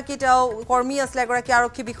নিষ্ঠাবান এগৰাকী তেওঁ কৰ্মী আছিলে এগৰাকী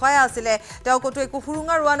আৰক্ষী বিষয়া আছিলে তেওঁ ক'তো একো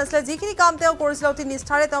সুৰুঙা ৰোৱা নাছিলে যিখিনি কাম তেওঁ কৰিছিলে অতি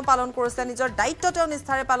নিষ্ঠাৰে তেওঁ পালন কৰিছিলে নিজৰ দায়িত্ব তেওঁ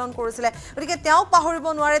নিষ্ঠাৰে পালন কৰিছিলে গতিকে তেওঁক পাহৰিব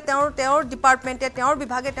নোৱাৰে তেওঁৰ ডিপাৰ্টমেণ্টে তেওঁৰ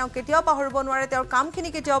বিভাগে তেওঁ কেতিয়াও পাহৰিব নোৱাৰে তেওঁৰ কামখিনি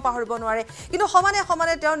কেতিয়াও পাহৰিব নোৱাৰে কিন্তু সমানে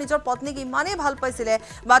সমানে তেওঁ নিজৰ পত্নীক ইমানেই ভাল পাইছিলে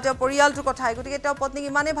বা তেওঁ পৰিয়ালটোৰ কথাই গতিকে তেওঁ পত্নীক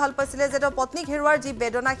ইমানেই ভাল পাইছিলে যে তেওঁ পত্নীক হেৰুৱাৰ যি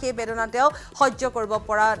বেদনা সেই বেদনা তেওঁ সহ্য কৰিব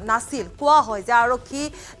পৰা নাছিল কোৱা হয় যে আৰক্ষী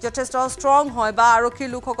যথেষ্ট ষ্ট্ৰং হয় বা আৰক্ষীৰ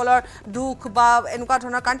লোকসকলৰ দুখ বা এনেকুৱা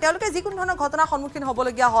ধৰণৰ কাৰণ তেওঁলোকে যিকোনো ধৰণৰ ঘটনাৰ সন্মুখীন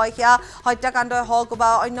হ'বলগীয়া হয় সেয়া হত্যাকাণ্ডই হওক বা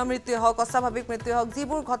অন্য মৃত্যুৱে হওক অস্বাভাৱিক মৃত্যুৱে হওক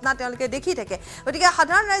যিবোৰ ঘটনা তেওঁলোকে দেখি থাকে গতিকে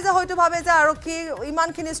সাধাৰণ ৰাইজে হয়তো ভাবে যে আৰক্ষী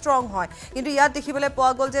ইমানখিনি ষ্ট্ৰং হয় কিন্তু ইয়াত দেখিবলৈ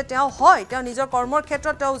পোৱা গ'ল যে তেওঁ হয় তেওঁ নিজৰ কৰ্মৰ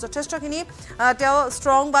ক্ষেত্ৰত তেওঁ যথেষ্টখিনি তেওঁ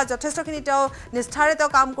ষ্ট্ৰং বা যথেষ্টখিনি তেওঁ নিষ্ঠাৰে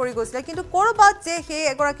তেওঁ কাম কৰি গৈছিলে কিন্তু ক'ৰবাত যে সেই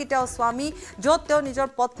এগৰাকী তেওঁ স্বামী য'ত তেওঁ নিজৰ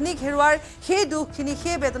পত্নীক হেৰুৱাৰ সেই দুখখিনি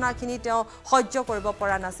সেই বেদনাখিনি তেওঁ সহ্য কৰিব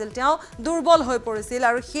পৰা নাছিল তেওঁ দুৰ্বল হৈ পৰিছিল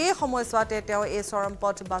আৰু সেই সময়ছোৱাতে তেওঁ এই চৰম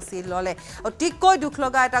পথ বাছি ল'লে অতিকৈ দুখ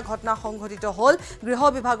লগা এটা ঘটনা সংঘটিত হ'ল গৃহ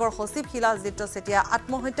বিভাগৰ সচিব শিলাজিত চেতিয়া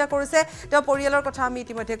আত্মহত্যা কৰিছে তেওঁ পৰিয়ালৰ কথা আমি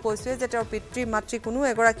ইতিমধ্যে কৈছোঁৱে যে তেওঁৰ পিতৃ মাতৃ কোনো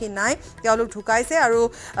এগৰাকী নাই তেওঁলোক ঢুকাইছে আৰু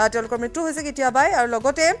তেওঁলোকৰ মৃত্যু হৈছে কেতিয়াবাই আৰু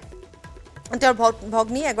লগতে তেওঁৰ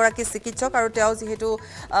ভগ্নী এগৰাকী চিকিৎসক আৰু তেওঁ যিহেতু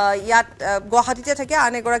ইয়াত গুৱাহাটীতে থাকে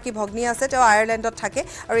আন এগৰাকী ভগ্নী আছে তেওঁ আয়াৰলেণ্ডত থাকে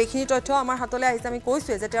আৰু এইখিনি তথ্য আমাৰ হাতলৈ আহিছে আমি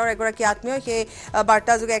কৈছোঁৱে যে তেওঁৰ এগৰাকী আত্মীয় সেই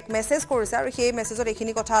বাৰ্তাযোগে এক মেছেজ কৰিছে আৰু সেই মেছেজত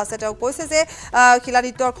এইখিনি কথা আছে তেওঁ কৈছে যে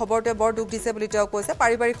শিলাদিত্যৰ খবৰটোৱে বৰ দুখ দিছে বুলি তেওঁ কৈছে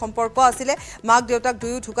পাৰিবাৰিক সম্পৰ্ক আছিলে মাক দেউতাক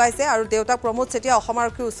দুয়ো ঢুকাইছে আৰু দেউতাক প্ৰমোদ চেতিয়া অসম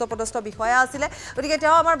আৰক্ষীৰ উচ্চপদস্থ বিষয়া আছিলে গতিকে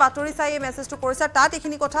তেওঁ আমাৰ বাতৰি চাই এই মেছেজটো কৰিছে তাত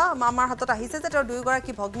এইখিনি কথা আমাৰ হাতত আহিছে যে তেওঁৰ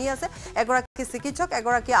দুয়োগৰাকী ভগ্নী আছে এগৰাকী চিকিৎসক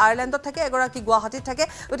এগৰাকী আয়াৰলেণ্ডত থাকে এগৰাকী গুৱাহাটীত থাকে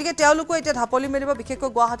গতিকে তেওঁলোকো এতিয়া ঢাপলি মেলিব বিশেষকৈ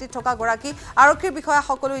গুৱাহাটীত থকা গৰাকী আৰক্ষীৰ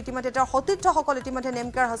বিষয়াসকলো ইতিমধ্যে তেওঁৰ সতীৰ্থসকল ইতিমধ্যে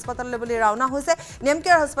নেমকেয়াৰ হাস্পাতাললৈ বুলি ৰাওনা হৈছে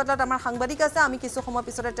নেমকেয়াৰ হাস্পাতালত আমাৰ সাংবাদিক আছে আমি কিছু সময়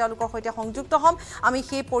পিছতে তেওঁলোকৰ সৈতে সংযুক্ত হ'ম আমি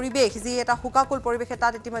সেই পৰিৱেশ যি এটা শোকাকুল পৰিৱেশে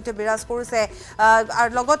তাত ইতিমধ্যে বিৰাজ কৰিছে আৰু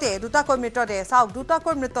লগতে দুটাকৈ মৃতদেহ চাওক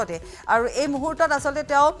দুটাকৈ মৃতদেহ আৰু এই মুহূৰ্তত আচলতে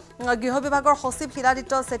তেওঁ গৃহ বিভাগৰ সচিব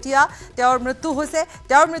শিলাদিত্য চেতিয়া তেওঁৰ মৃত্যু হৈছে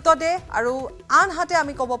তেওঁৰ মৃতদেহ আৰু আনহাতে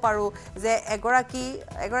আমি ক'ব পাৰোঁ যে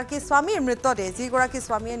এগৰাকী স্বামীৰ মৃতদেহ যিগৰাকী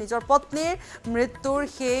স্বামীয়ে নিজৰ পত্নীৰ মৃত্যুৰ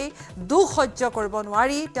সেই দুখ সহ্য কৰিব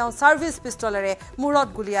নোৱাৰি তেওঁ ছাৰ্ভিচ পিষ্টলেৰে মূৰত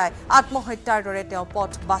গুলিয়াই আত্মহত্যাৰ দৰে তেওঁ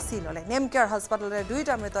পথ বাছি ল'লে নেমকেয়াৰ হাস্পাতালৰে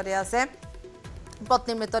দুইটা মৃতদেহ আছে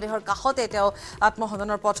পত্নীৰ মৃতদেহৰ কাষতে তেওঁ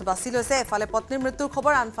আত্মহননৰ পথ বাছি লৈছে এফালে পত্নীৰ মৃত্যুৰ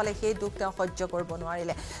খবৰ আনফালে সেই দুখ তেওঁ সহ্য কৰিব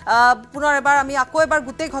নোৱাৰিলে পুনৰ এবাৰ আমি আকৌ এবাৰ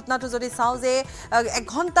গোটেই ঘটনাটো যদি চাওঁ যে 1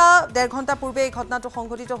 ঘণ্টা 1.5 ঘণ্টা পূৰ্বে এই ঘটনাটো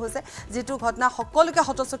সংঘটিত হৈছে যিটো ঘটনা সকলোকে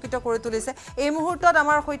হতচকিত কৰি তুলিছে এই মুহূৰ্তত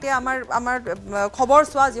আমাৰ সৈতে আমাৰ খবৰ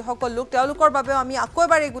চোৱা যিসকল লোক তেওঁলোকৰ বাবেও আমি আকৌ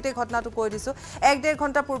এবাৰ এই গোটেই ঘটনাটো কৈ দিছোঁ 1.5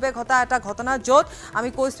 ঘণ্টা পূৰ্বে ঘটা এটা ঘটনা য'ত আমি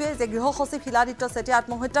কৈছোঁৱে যে গৃহ সচিব শিলাদিত্য চেতিয়া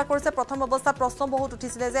আত্মহত্যা কৰিছে প্ৰথম অৱস্থাত প্ৰশ্ন বহুত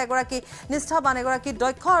উঠিছিলে যে এগৰাকী নিষ্ঠাবান এগৰাকী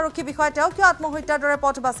দক্ষ আৰক্ষী বিষয়া তেওঁ কিয় আত্মহত্যাৰ দৰে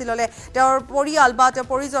পথ বাছি ল'লে তেওঁৰ পৰিয়াল বা তেওঁৰ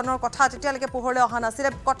পৰিজনৰ কথা তেতিয়ালৈকে পোহৰলৈ অহা নাছিলে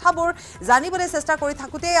কথাবোৰ জানিবলৈ চেষ্টা কৰি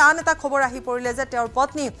থাকোঁতে আন এটা খবৰ আহি পৰিলে যে তেওঁৰ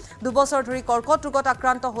পত্নী 2 বছৰ ধৰি কৰ্কট ৰোগত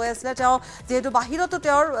আক্ৰান্ত হৈ আছিলে তেওঁ যিহেতু বাহিৰতো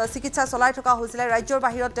তেওঁৰ চিকিৎসা চলাই থকা হৈছিলে ৰাজ্যৰ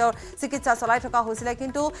বাহিৰত তেওঁৰ চিকিৎসা চলাই থকা হৈছিলে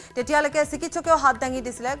কিন্তু তেতিয়ালৈকে চিকিৎসকেও হাত দাঙি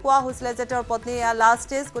দিছিলে কোৱা হৈছিলে যে তেওঁৰ পত্নী লাষ্ট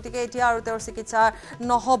ষ্টেজ গতিকে এতিয়া আৰু তেওঁৰ চিকিৎসা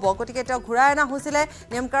নহ'ব গতিকে তেওঁ ঘূৰাই অনা হৈছিলে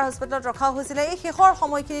নেমকেয়াৰ হস্পিটেলত ৰখা হৈছিলে এই শেষৰ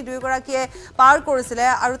সময়খিনি দুয়োগৰাকীয়ে পাৰ কৰিছিলে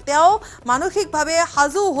আৰু তেওঁ মানসিকভাৱে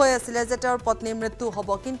সাজু হৈ আছিলে যে তেওঁৰ পত্নীৰ মৃত্যু হ'ব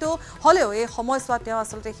কিন্তু হ'লেও এই সময়ছোৱাত তেওঁ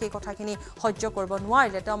আচলতে সেই কথাখিনি সহ্য কৰিব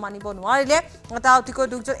নোৱাৰিলে তেওঁ মানিব নোৱাৰিলে এটা অতিকৈ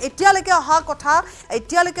দুখজনক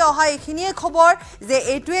এতিয়ালৈকে অহা এইখিনিয়ে খবৰ যে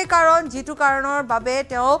এইটোৱে কাৰণ যিটো কাৰণৰ বাবে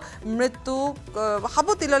তেওঁ মৃত্যু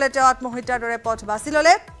সাৱটি ল'লে তেওঁ আত্মহত্যাৰ দৰে পথ বাছি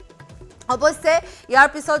ল'লে অৱশ্যে ইয়াৰ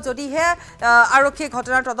পিছত যদিহে আৰক্ষী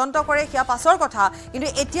ঘটনাৰ তদন্ত কৰে সেয়া পাছৰ কথা কিন্তু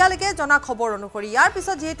এতিয়ালৈকে জনা খবৰ অনুসৰি ইয়াৰ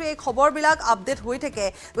পিছত যেহেতু এই খবৰবিলাক আপডেট হৈ থাকে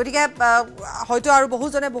গতিকে হয়তো আৰু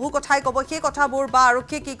বহুজনে বহু কথাই ক'ব সেই কথাবোৰ বা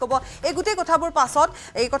আৰক্ষীয়ে কি ক'ব এই গোটেই কথাবোৰ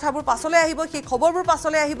পাছলৈ আহিব সেই খবৰবোৰ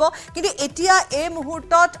পাছলৈ আহিব কিন্তু এতিয়া এই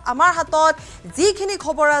মুহূৰ্তত আমাৰ হাতত যিখিনি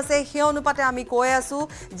খবৰ আছে সেই অনুপাতে আমি কৈ আছোঁ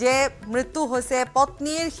যে মৃত্যু হৈছে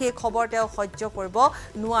পত্নীৰ সেই খবৰ তেওঁ সহ্য কৰিব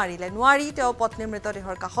নোৱাৰি তেওঁ পত্নীৰ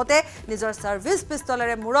মৃতদেহৰ কাষতে নিজৰ সাৰ্ভিস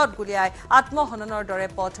পিস্তলেৰে মূৰত গুলিয়াই আত্মহননৰ দৰে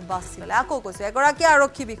পথ বাছি ললে আকৌ কৈছো এগৰাকী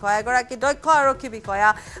আৰক্ষী বিষয়া এগৰাকী দক্ষ আৰক্ষী বিষয়া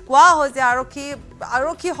কোৱা হয় যে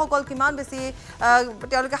আৰক্ষী সকল কিমান বেছি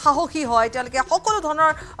তেওঁলোকে সাহসী হয় তেওঁলোকে সকলো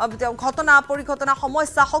ধৰণৰ ঘটনা পৰিঘটনা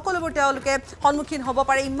সমস্যা সকলোবোৰ তেওঁলোকে সন্মুখীন হ'ব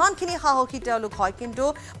পাৰে ইমানখিনি সাহসী তেওঁলোক হয় কিন্তু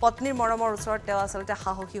পত্নীৰ মৰমৰ ওচৰত তেওঁ আচলতে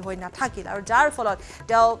সাহসী হৈ নাথাকিল আৰু যাৰ ফলত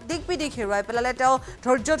তেওঁ দিগবিদিক হেৰুৱাই পেলালে তেওঁ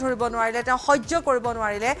ধৈৰ্য ধৰিব নোৱাৰিলে তেওঁ সহ্য কৰিব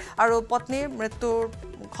নোৱাৰিলে আৰু পত্নীৰ মৃত্যুৰ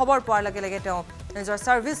খবৰ পোৱাৰ লগে লগে তেওঁ নিজৰ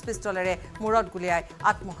সাৰ্ভিস পিস্তলেৰে মূৰত গুলিয়াই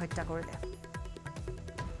আত্মহত্যা কৰিলে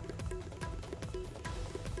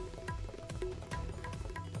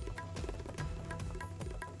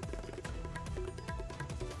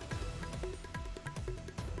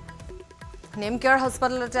নেমকেয়াৰ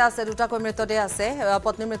হাস্পাতালতে আছে দুটাকৈ মৃতদেহ আছে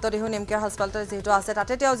পত্নী মৃতদেহ নেমকেয়াৰ হাস্পাতালতে যেহেতু আছে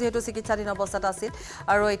তাতে তেওঁ যেহেতু চিকিৎসাধীন অৱস্থাত আছিল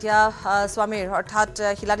আৰু এতিয়া স্বামীৰ অৰ্থাৎ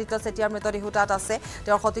হিলাদিত্য চেতিয়াৰ মৃতদেহ তাত আছে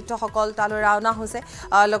তেওঁৰ সতীৰ্থসকল তালৈ ৰাওনা হৈছে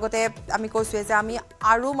লগতে আমি কৈছো যে আমি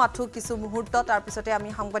আৰু মাথো কিছু মুহূৰ্ত তাৰ পিছতে আমি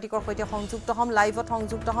সাংবাদিকৰ সৈতে সংযুক্ত হ'ম লাইভত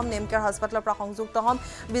সংযুক্ত হ'ম নেমকেয়াৰ হাস্পাতালৰ পৰা সংযুক্ত হ'ম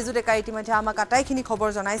বিজু ডেকা ইতিমধ্যে আমাক আটাইখিনি খবৰ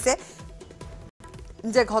জনাইছে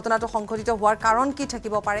যে ঘটনাটো সংঘটিত হোৱাৰ কাৰণ কি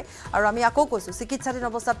থাকিব পাৰে আৰু আমি আকৌ কৈছো চিকিৎসাধীন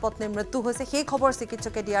অৱস্থাত পত্নীৰ মৃত্যু হৈছে সেই খবৰ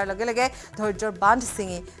চিকিৎসকে দিয়াৰ লগে লগে ধৈৰ্যৰ বান্ধ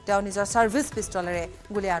ছিঙি তেওঁ নিজৰ সাৰ্ভিস পিস্তলেৰে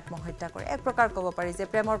গুলিয়াই আত্মহত্যা কৰে এক প্ৰকাৰ ক'ব পাৰি যে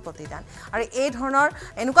প্ৰেমৰ প্ৰতিদান আৰু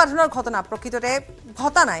এনেকুৱা ধৰণৰ ঘটনা প্ৰকৃততে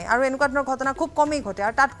ঘটা নাই আৰু এনেকুৱা ধৰণৰ ঘটনা খুব কমেই ঘটে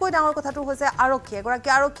আৰু তাতকৈ ডাঙৰ কথাটো হৈছে এগৰাকী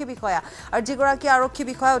আৰক্ষী বিষয়া আৰু যিগৰাকী আৰক্ষী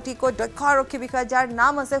বিষয়া অতিকৈ দক্ষ আৰক্ষী বিষয়া যাৰ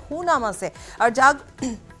নাম আছে সুনাম আছে আৰু যাক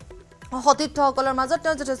সতীৰ্থসকলৰ মাজত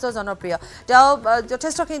তেওঁ যথেষ্ট জনপ্ৰিয় তেওঁ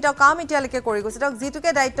যথেষ্টখিনি তেওঁ কাম এতিয়ালৈকে কৰি গৈছে তেওঁক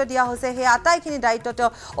যিটোকে দায়িত্ব দিয়া হৈছে সেই আটাইখিনি দায়িত্ব তেওঁ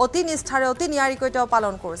অতি নিষ্ঠাৰে অতি নিয়াৰিকৈ তেওঁ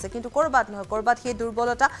পালন কৰিছে কিন্তু ক'ৰবাত সেই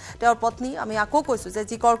দুৰ্বলতা তেওঁৰ পত্নী আমি আকৌ কৈছো যে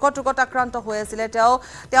যি কৰ্কট ৰোগত আক্ৰান্ত হৈ আছিলে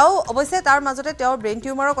তেওঁ অৱশ্যে তাৰ মাজতে তেওঁৰ ব্ৰেইন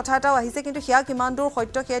টিউমাৰৰ কথা এটাও আহিছে কিন্তু সেয়া কিমান দূৰ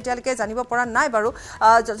সত্য সেয়া এতিয়ালৈকে জানিব পৰা নাই বাৰু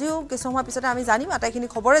যদিও কিছু সময় পিছতে আমি জানিম আটাইখিনি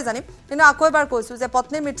খবৰে জানিম কিন্তু আকৌ এবাৰ কৈছো যে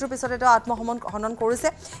পত্নীৰ মৃত্যুৰ পিছতে তেওঁ আত্মহনন কৰিছে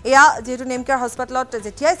এয়া যিহেতু নেমকেয়াৰ হাস্পাতালত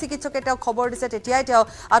যেতিয়াই চিকিৎসকে তেওঁ খবৰ দিছে তেতিয়াই তেওঁ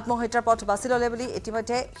আত্মহত্যাৰ পথ বাছি ল'লে বুলি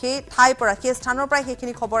ইতিমধ্যে সেই স্থানৰ পৰা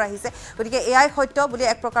সেইখিনি খবৰ আহিছে গতিকে এয়াই সত্য বুলি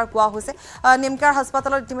এক প্ৰকাৰ কোৱা হৈছে নেমকেয়াৰ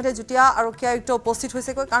হাস্পাতালত ইতিমধ্যে যুটীয়া আৰক্ষী আয়ুক্ত উপস্থিত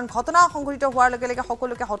হৈছেগৈ কাৰণ ঘটনা সংঘটিত হোৱাৰ লগে লগে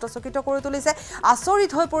সকলোকে হতচকিত কৰি তুলিছে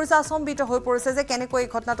আচৰিত হৈ পৰিছে আচম্বিত হৈ পৰিছে যে কেনেকৈ এই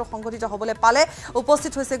ঘটনাটো সংঘটিত হ'বলৈ পালে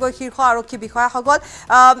উপস্থিত হৈছেগৈ শীৰ্ষ আৰক্ষী বিষয়াসকল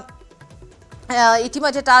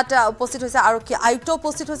ইতিমধ্যে তাত উপস্থিত হৈছে আৰক্ষী আয়ুক্ত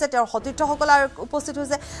উপস্থিত হৈছে তেওঁৰ সতীৰ্থসকল উপস্থিত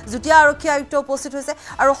হৈছে যুটীয়া আৰক্ষী আয়ুক্ত উপস্থিত হৈছে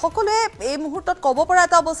আৰু সকলোৱে এই মুহূৰ্তত ক'ব পৰা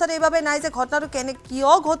এটা অৱস্থাত এইভাৱে নাই যে ঘটনাটো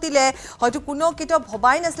কিয় ঘটিলে হয়তো কোনেও কেতিয়াও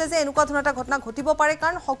ভবাই নাছিলে যে এনেকুৱা ধৰণৰ এটা ঘটনা ঘটিব পাৰে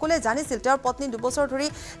কাৰণ সকলোৱে জানিছিল তেওঁৰ পত্নী 2 বছৰ ধৰি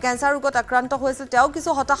কেঞ্চাৰ ৰোগত আক্ৰান্ত হৈছিল তেওঁ কিছু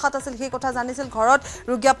হতাশাত আছিল সেই কথা জানিছিল ঘৰত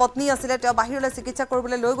ৰোগীয়া পত্নী আছিলে তেওঁ বাহিৰলৈ চিকিৎসা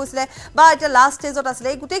কৰিবলৈ লৈ গৈছিলে বা এতিয়া লাষ্ট ষ্টেজত আছিলে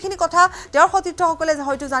এই গোটেইখিনি কথা তেওঁৰ সতীৰ্থসকলে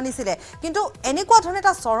হয়তো জানিছিলে কিন্তু এনেকুৱা ধৰণৰ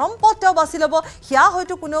এটা চৰম পথ তেওঁ বাছি ল'ব হিয়া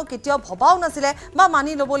হয়তো কোনেও কেতিয়াও ভবাও নাছিলে বা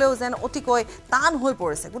মানি ল'বলৈও যেন অতিকৈ টান হৈ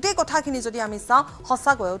পৰিছে গোটেই কথাখিনি যদি আমি চাওঁ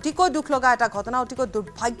সঁচাকৈ অতিকৈ দুখ লগা এটা ঘটনা অতিকৈ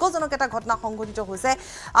দুৰ্ভাগ্যজনক এটা ঘটনা সংঘটিত হৈছে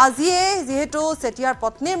আজিয়ে যিহেতু চেতিয়াৰ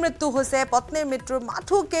পত্নীৰ মৃত্যু হৈছে পত্নীৰ মৃত্যুৰ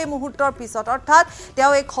মাথো কেই মুহূৰ্তৰ পিছত অৰ্থাৎ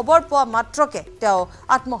তেওঁ এই খবৰ পোৱা মাত্ৰকে তেওঁ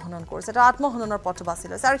আত্মহনন কৰিছে তেওঁ আত্মহননৰ পথ বাছি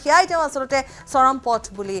লৈছে আৰু সেয়াই তেওঁ আচলতে চৰম পথ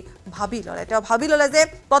বুলি ভাবি ল'লে যে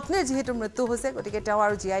পত্নীৰ যিহেতু মৃত্যু হৈছে গতিকে তেওঁ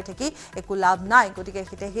আৰু জীয়াই থাকি একো লাভ নাই গতিকে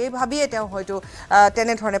সেই ভাবিয়ে তেওঁ হয়তো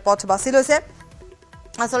তেনেধৰণে পথ বাছি লৈছে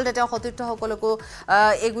আচলতে তেওঁ সতীৰ্থসকলকো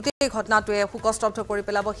এই গোটেই ঘটনাটোৱে শোকস্তব্ধ কৰি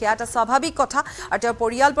পেলাব সেয়া এটা স্বাভাৱিক কথা আৰু তেওঁৰ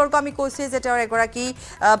পৰিয়ালবৰ্গ আমি কৈছোঁৱেই যে তেওঁৰ এগৰাকী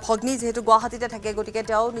ভগ্নী যিহেতু গুৱাহাটীতে থাকে গতিকে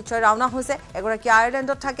তেওঁ নিশ্চয় ৰাওনা হৈছে এগৰাকী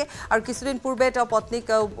আয়াৰলেণ্ডত থাকে আৰু কিছুদিন পূৰ্বে তেওঁ পত্নীক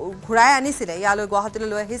ঘূৰাই আনিছিলে ইয়ালৈ গুৱাহাটীলৈ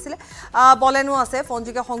লৈ আহিছিলে বলেনো আছে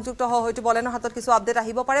ফোনযোগে সংযুক্ত হয়তো বলেনৰ হাতত কিছু আপডেট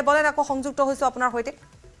আহিব পাৰে বলেন আকৌ সংযুক্ত হৈছোঁ আপোনাৰ সৈতে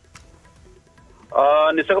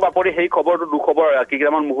নিশ্চয়কৈ বাপৰি সেই খবৰটো দুখবৰ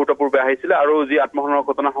কেইটামান মুহূৰ্ত পূৰ্বে আহিছিলে আৰু যি আত্মহননৰ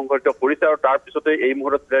ঘটনা সংঘটিত কৰিছে আৰু তাৰ পিছতে এই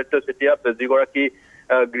মুহূৰ্তত চেতিয়া যিগৰাকী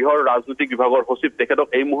গৃহৰ ৰাজনৈতিক বিভাগৰ সচিব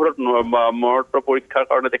তেখেতক এই মুহূৰ্তত মৰণোত্তৰ পৰীক্ষাৰ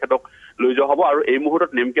কাৰণে তেখেতক লৈ যোৱা হ'ব আৰু এই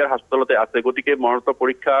মুহূৰ্তত নেমকেয়াৰ হাস্পাতালতে আছে গতিকে মৰণোত্তৰ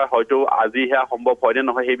পৰীক্ষা হয়তো আজি সেয়া সম্ভৱ হয় নে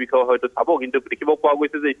নহয় সেই বিষয়ে হয়তো চাব কিন্তু দেখিব পোৱা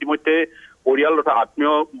গৈছে যে ইতিমধ্যে পৰিয়াল তথা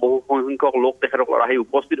আত্মীয় বহু সংখ্যক লোক তেখেতসকল আহি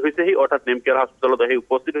উপস্থিত হৈছেহি অৰ্থাৎ নেমকেয়াৰ হাস্পাতালত আহি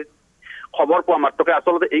উপস্থিত হৈছে খবৰ পোৱা মাত্ৰকে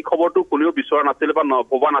আচলতে এই খবৰটো কোনেও বিচৰা নাছিলে বা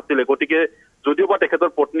ভবা নাছিলে গতিকে যদিওবা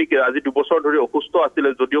তেখেতৰ পত্নীক আজি 2 বছৰ ধৰি অসুস্থ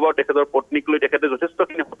আছিলে যদিওবা তেখেতৰ পত্নীক লৈ তেখেতে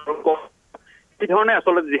যথেষ্টখিনি সতৰ্ক এই ধৰণে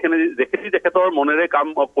আচলতে যিখিনি তেখেতৰ মনেৰে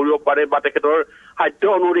কাম কৰিব পাৰে বা তেখেতৰ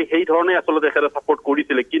সাধ্য অনুসৰি সেই ধৰণে আচলতে তেখেতে ছাপোৰ্ট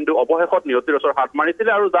কৰিছিলে কিন্তু অৱশেষত নিয়তিৰ ওচৰত হাত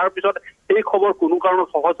মাৰিছিলে আৰু যাৰ পিছত এই খবৰ কোনো কাৰণত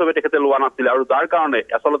সহজভাৱে তেখেতে লোৱা নাছিলে আৰু যাৰ কাৰণে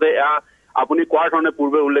আচলতে আপুনি কোৱাৰ ধৰণে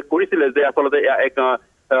পূৰ্বে উল্লেখ কৰিছিলে যে আচলতে এক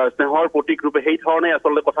স্নেহৰ প্ৰতীক ৰূপে সেই ধৰণে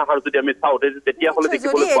আচলতে কথাষাৰ যদি আমি চাওঁ তেতিয়াহ'লে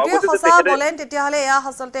দেখিবলৈ পোৱা গৈছে যে তেতিয়াহ'লে এয়া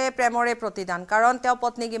আচলতে প্ৰেমৰে প্ৰতিদান কাৰণ তেওঁ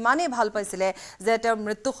পত্নীক ইমানেই ভাল পাইছিলে যে তেওঁ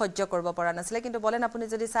মৃত্যু সহ্য কৰিব পৰা নাছিলে কিন্তু বলেন আপুনি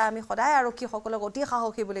যদি চাই আমি সদায় আৰক্ষীসকলক অতি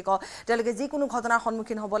সাহসী বুলি কওঁ তেওঁলোকে যিকোনো ঘটনাৰ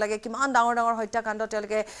সন্মুখীন হ'ব লাগে কিমান ডাঙৰ ডাঙৰ হত্যাকাণ্ড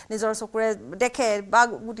তেওঁলোকে নিজৰ চকুৰে দেখে বা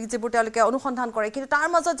যিবোৰ তেওঁলোকে অনুসন্ধান কৰে কিন্তু তাৰ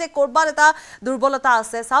মাজত যে কৰবাত এটা দুৰ্বলতা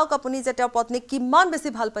আছে চাওক আপুনি যে তেওঁৰ পত্নীক কিমান বেছি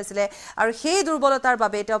ভাল পাইছিলে আৰু সেই দুৰ্বলতাৰ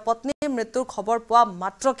বাবে তেওঁ পত্নীৰ মৃত্যুৰ খবৰ পোৱা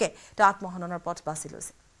মাত্ৰকে তেওঁ আত্মহননৰ পথ বাছি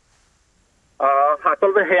লৈছে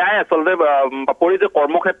আচলতে সেয়াই আচলতে বাপৰি যে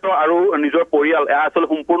কৰ্মক্ষেত্ৰ আৰু নিজৰ পৰিয়াল এয়া আচলতে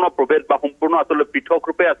সম্পূৰ্ণ প্ৰভেদ বা সম্পূৰ্ণ আচলতে পৃথক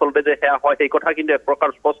ৰূপে আচলতে যে সেয়া হয় সেই কথা কিন্তু এক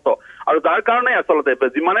প্ৰকাৰ স্পষ্ট আৰু যাৰ কাৰণে আচলতে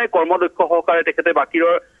যিমানে কৰ্মদক্ষ সহকাৰে তেখেতে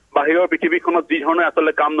বাহিৰৰ পৃথিৱীখনত যি ধৰণে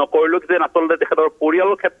আচলতে কাম নকৰিলো যে আচলতে তেখেতৰ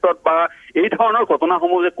পৰিয়ালৰ ক্ষেত্ৰত বা এই ধৰণৰ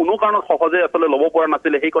ঘটনাসমূহ যে কোনো কাৰণত সহজে আচলতে ল'ব পৰা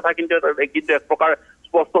নাছিলে সেই কথা কিন্তু এক প্ৰকাৰ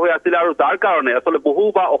স্পষ্ট হৈ আছিলে আৰু যাৰ কাৰণে আচলতে বহু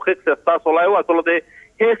বা অশেষ চেষ্টা চলাইও আচলতে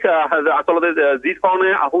আচলতে যি ধৰণে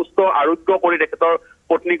আহুষ্ট আৰোগ্য কৰি তেখেতৰ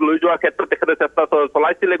পত্নীক লৈ যোৱাৰ ক্ষেত্ৰত তেখেতে চেষ্টা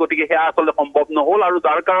চলাইছিলে গতিকে সেয়া আচলতে সম্ভৱ নহল আৰু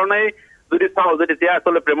যাৰ কাৰণে যদি চাওঁ যে তেতিয়া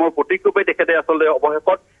আচলতে প্ৰেমৰ প্ৰতীক ৰূপে তেখেতে আচলতে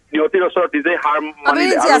অৱশেষত নিয়তিৰ ওচৰত নিজে হাৰ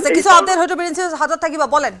মানিলে কিছু আপডেট হয়তো বিৰিঞ্চি হাতত থাকিব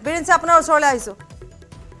বলেন বিৰিঞ্চি আপোনাৰ ওচৰলৈ আহিছো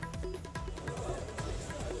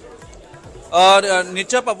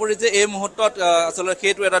নিশ্চয় পাপৰি যে এই মুহূৰ্তত আচলতে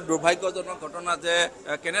সেইটো এটা দুৰ্ভাগ্যজনক ঘটনা যে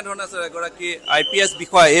কেনেধৰণে এগৰাকী IPS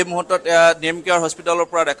বিষয়া এই মুহূৰ্তত নেম কেয়াৰ হস্পিটেলৰ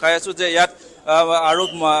পৰা দেখাই আছো যে ইয়াত আৰু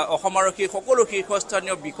অসম আৰক্ষী সকলো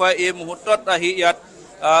শীৰ্ষস্থানীয় বিষয়া এই মুহূৰ্তত আহি ইয়াত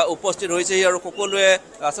উপস্থিত হৈছেহি আৰু সকলোৱে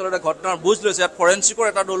আচলতে ঘটনাৰ বুজ লৈছে ইয়াত ফৰেঞ্চিকৰ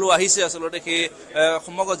এটা দলো আহিছে আচলতে সেই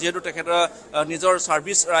সমগ্ৰ যিহেতু তেখেতৰ নিজৰ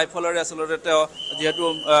ছাৰ্ভিচ ৰাইফলেৰে আচলতে তেওঁ যিহেতু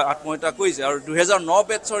আত্মহত্যা কৰিছে আৰু 2009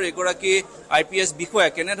 বেটছৰ এগৰাকী IPS বিষয়া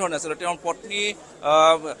কেনেধৰণে আচলতে তেওঁৰ পত্নী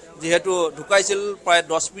যিহেতু ঢুকাইছিল প্ৰায়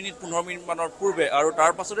 10 মিনিট 15 মিনিট মানৰ পূৰ্বে আৰু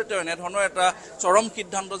তাৰ পাছতে তেওঁ এনেধৰণৰ এটা চৰম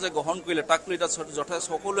সিদ্ধান্ত যে গ্ৰহণ কৰিলে তাক লৈ যথেষ্ট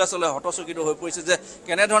সকলোৱে আচলতে হতচকিত হৈ পৰিছে যে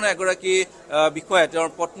কেনেধৰণে এগৰাকী বিষয়া তেওঁৰ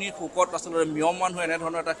পত্নীৰ শোকত আচলতে মিয়মান হৈ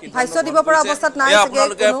এনেধৰণৰ এটা সিদ্ধান্ত দিব পৰা অৱস্থাত নাই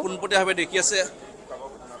আপোনালোকে পোনপটীয়াভাৱে দেখি আছে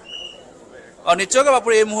নিশ্চয়কৈ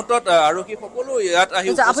বাপুৰ এই মুহূৰ্তত আৰক্ষী সকলো ইয়াত আহি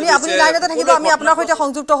আপুনি লাইনতে থাকিব আমি আপোনাৰ সৈতে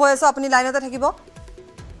সংযুক্ত হৈ আছো আপুনি লাইনতে থাকিব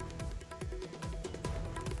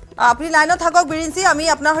আপুনি লাইনত থাকক বিৰিঞ্চি আমি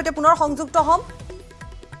আপোনাৰ সৈতে পুনৰ সংযুক্ত হ'ম